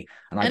directly,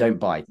 and I don't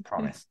buy,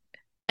 promise.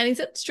 And is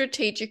it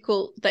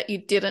strategical that you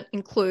didn't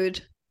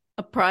include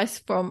a price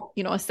from,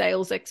 a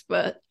sales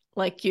expert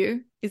like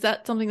you? Is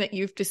that something that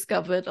you've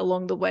discovered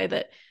along the way,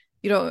 that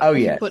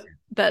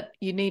that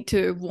you need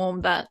to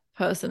warm that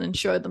person and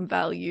show them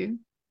value?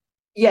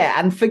 Yeah,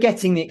 and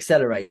forgetting the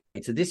accelerator.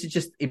 This is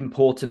just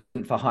important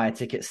for higher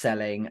ticket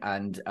selling,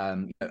 and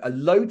a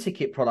low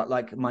ticket product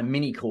like my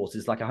mini course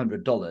is like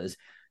 $100.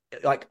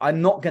 Like,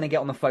 I'm not going to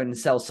get on the phone and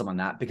sell someone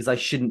that, because I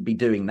shouldn't be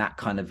doing that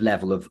kind of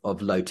level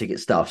of low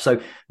ticket stuff.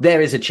 So there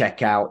is a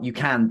checkout, you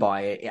can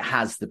buy it, it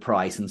has the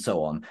price and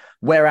so on.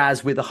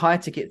 Whereas with the higher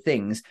ticket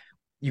things,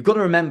 you've got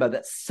to remember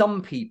that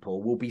some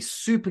people will be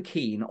super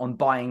keen on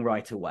buying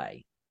right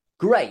away.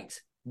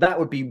 Great. That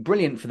would be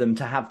brilliant for them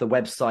to have the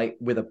website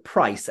with a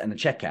price and a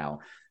checkout.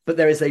 But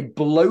there is a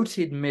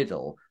bloated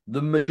middle,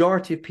 the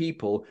majority of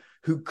people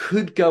who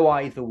could go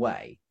either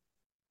way.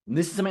 And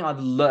this is something I've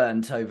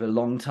learned over a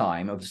long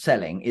time of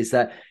selling, is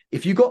that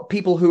if you've got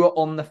people who are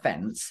on the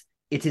fence,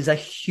 it is a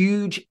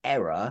huge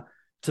error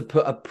to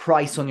put a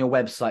price on your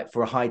website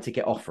for a high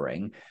ticket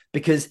offering,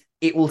 because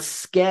it will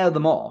scare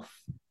them off.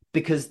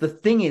 Because the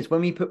thing is,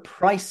 when we put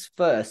price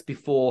first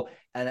before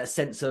and a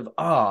sense of,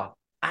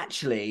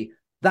 actually,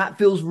 that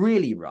feels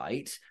really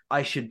right,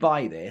 I should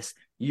buy this,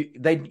 you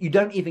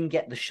don't even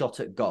get the shot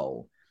at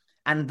goal.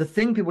 And the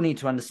thing people need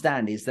to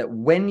understand is that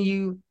when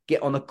you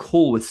get on a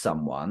call with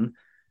someone,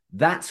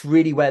 that's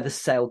really where the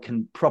sale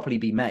can properly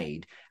be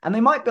made. And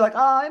they might be like,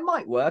 it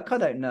might work, I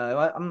don't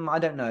know, I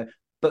don't know.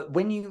 But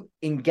when you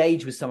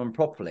engage with someone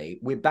properly,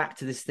 we're back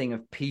to this thing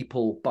of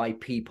people by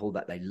people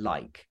that they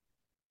like.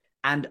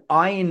 And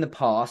I, in the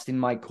past, in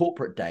my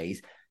corporate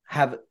days,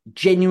 have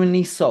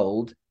genuinely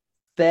sold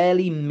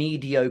fairly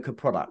mediocre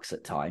products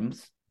at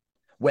times,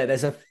 where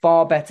there's a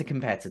far better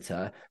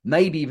competitor,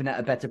 maybe even at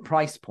a better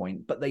price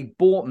point, but they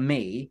bought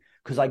me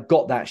because I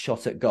got that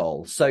shot at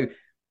goal. So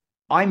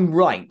I'm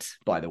right,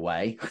 by the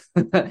way.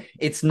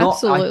 It's not.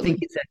 Absolutely. I think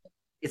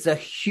it's a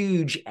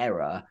huge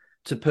error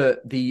to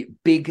put the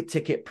big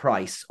ticket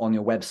price on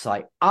your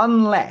website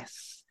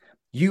unless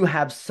you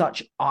have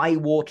such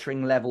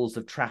eye-watering levels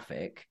of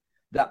traffic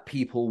that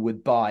people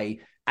would buy,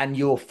 and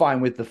you're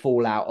fine with the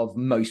fallout of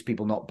most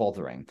people not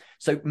bothering.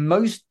 So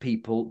most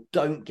people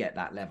don't get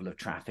that level of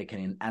traffic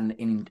and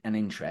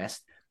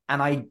interest.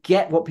 And I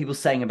get what people are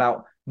saying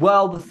about,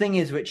 well, the thing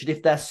is, Richard,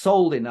 if they're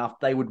sold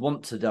enough, they would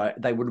want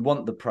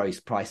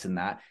the price in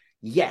that.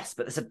 Yes,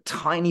 but it's a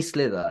tiny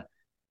slither.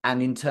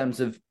 And in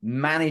terms of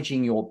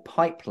managing your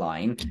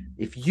pipeline,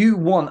 if you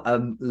want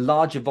a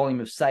larger volume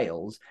of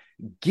sales,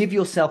 give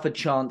yourself a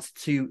chance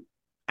to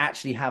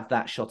actually have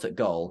that shot at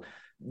goal.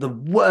 The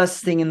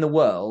worst thing in the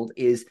world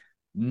is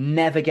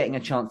never getting a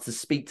chance to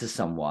speak to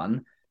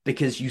someone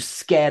because you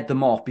scared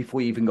them off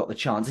before you even got the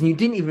chance. And you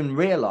didn't even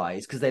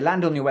realize, because they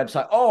land on your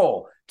website,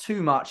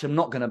 too much, I'm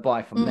not going to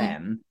buy from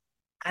them.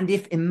 And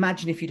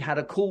imagine if you'd had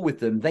a call with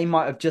them, they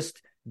might have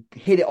just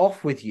hit it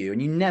off with you,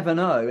 and you never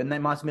know. And they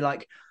might be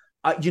like,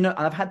 and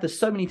I've had this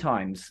so many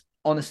times,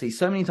 honestly,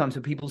 so many times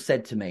where people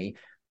said to me,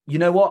 you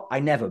know what?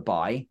 I never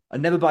buy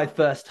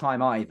first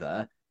time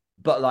either.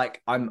 But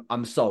like,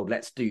 I'm sold.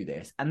 Let's do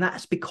this. And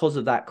that's because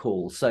of that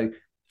call. So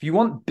if you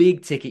want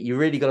big ticket, you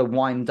really got to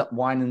wine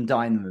and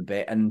dine them a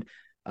bit. And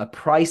a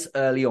price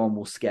early on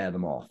will scare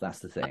them off. That's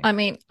the thing. I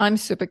mean, I'm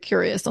super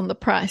curious on the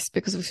price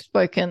because we've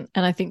spoken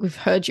and I think we've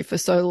heard you for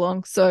so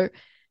long. So,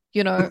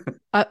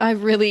 I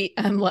really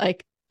am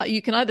like,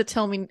 you can either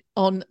tell me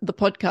on the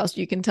podcast,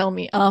 you can tell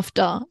me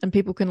after, and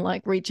people can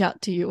like reach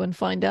out to you and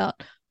find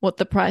out what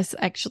the price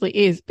actually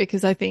is,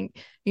 because I think,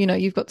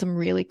 you've got some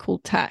really cool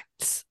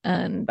tacts,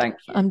 and thank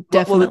you. I'm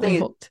definitely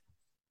hooked.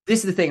 This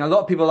is the thing. A lot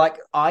of people like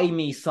eye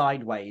me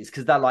sideways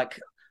because they're like,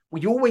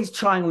 well, you're always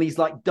trying all these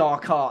like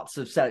dark arts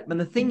of selling. But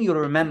the thing you got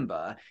to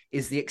remember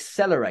is the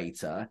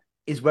accelerator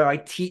is where I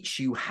teach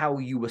you how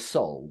you were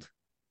sold.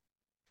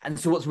 And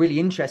so what's really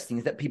interesting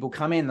is that people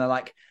come in, they're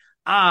like,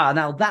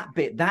 now that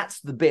bit, that's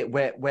the bit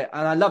where,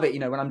 and I love it,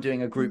 when I'm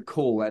doing a group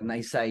call and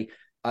they say,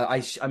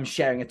 I'm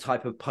sharing a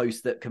type of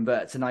post that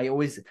converts. And I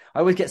always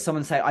get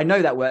someone say, I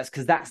know that works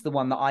because that's the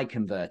one that I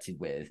converted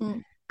with.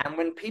 And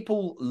when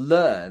people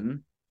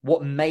learn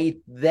what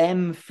made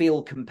them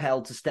feel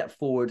compelled to step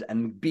forward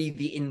and be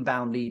the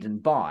inbound lead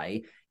and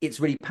buy, it's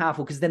really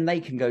powerful because then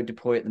they can go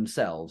deploy it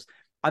themselves.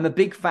 I'm a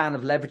big fan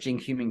of leveraging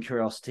human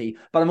curiosity,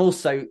 but I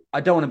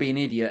don't want to be an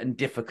idiot and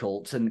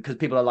difficult, and because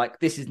people are like,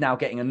 this is now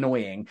getting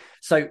annoying.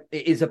 So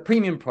it is a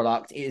premium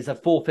product. It is a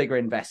 4-figure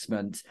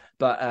investment.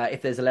 But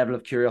if there's a level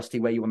of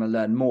curiosity where you want to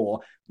learn more,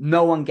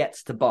 no one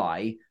gets to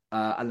buy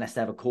unless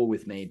they have a call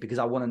with me, because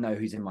I want to know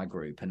who's in my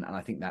group. And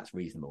I think that's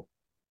reasonable.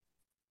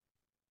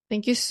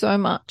 Thank you so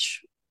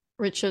much,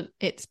 Richard.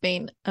 It's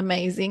been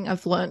amazing.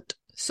 I've learned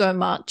so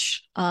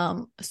much.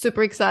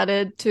 Super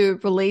excited to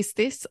release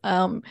this.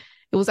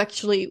 It was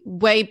actually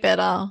way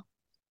better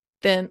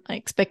than I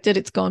expected.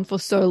 It's gone for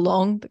so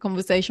long, the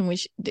conversation,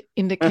 which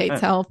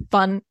indicates how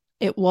fun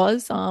it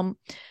was.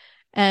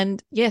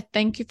 And yeah,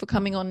 thank you for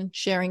coming on and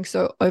sharing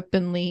so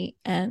openly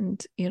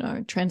and,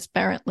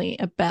 transparently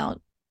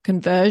about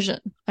conversion.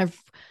 I've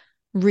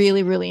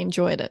really, really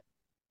enjoyed it.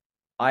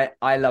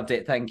 I loved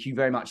it. Thank you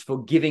very much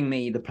for giving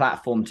me the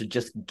platform to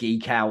just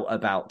geek out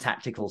about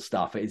tactical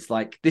stuff. It's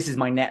like, this is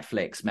my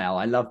Netflix, Mel.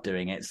 I love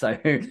doing it. So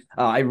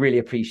I really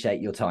appreciate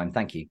your time.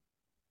 Thank you.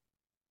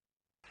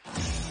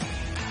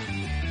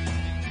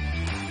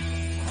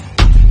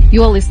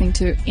 You are listening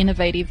to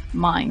Innovative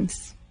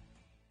Minds.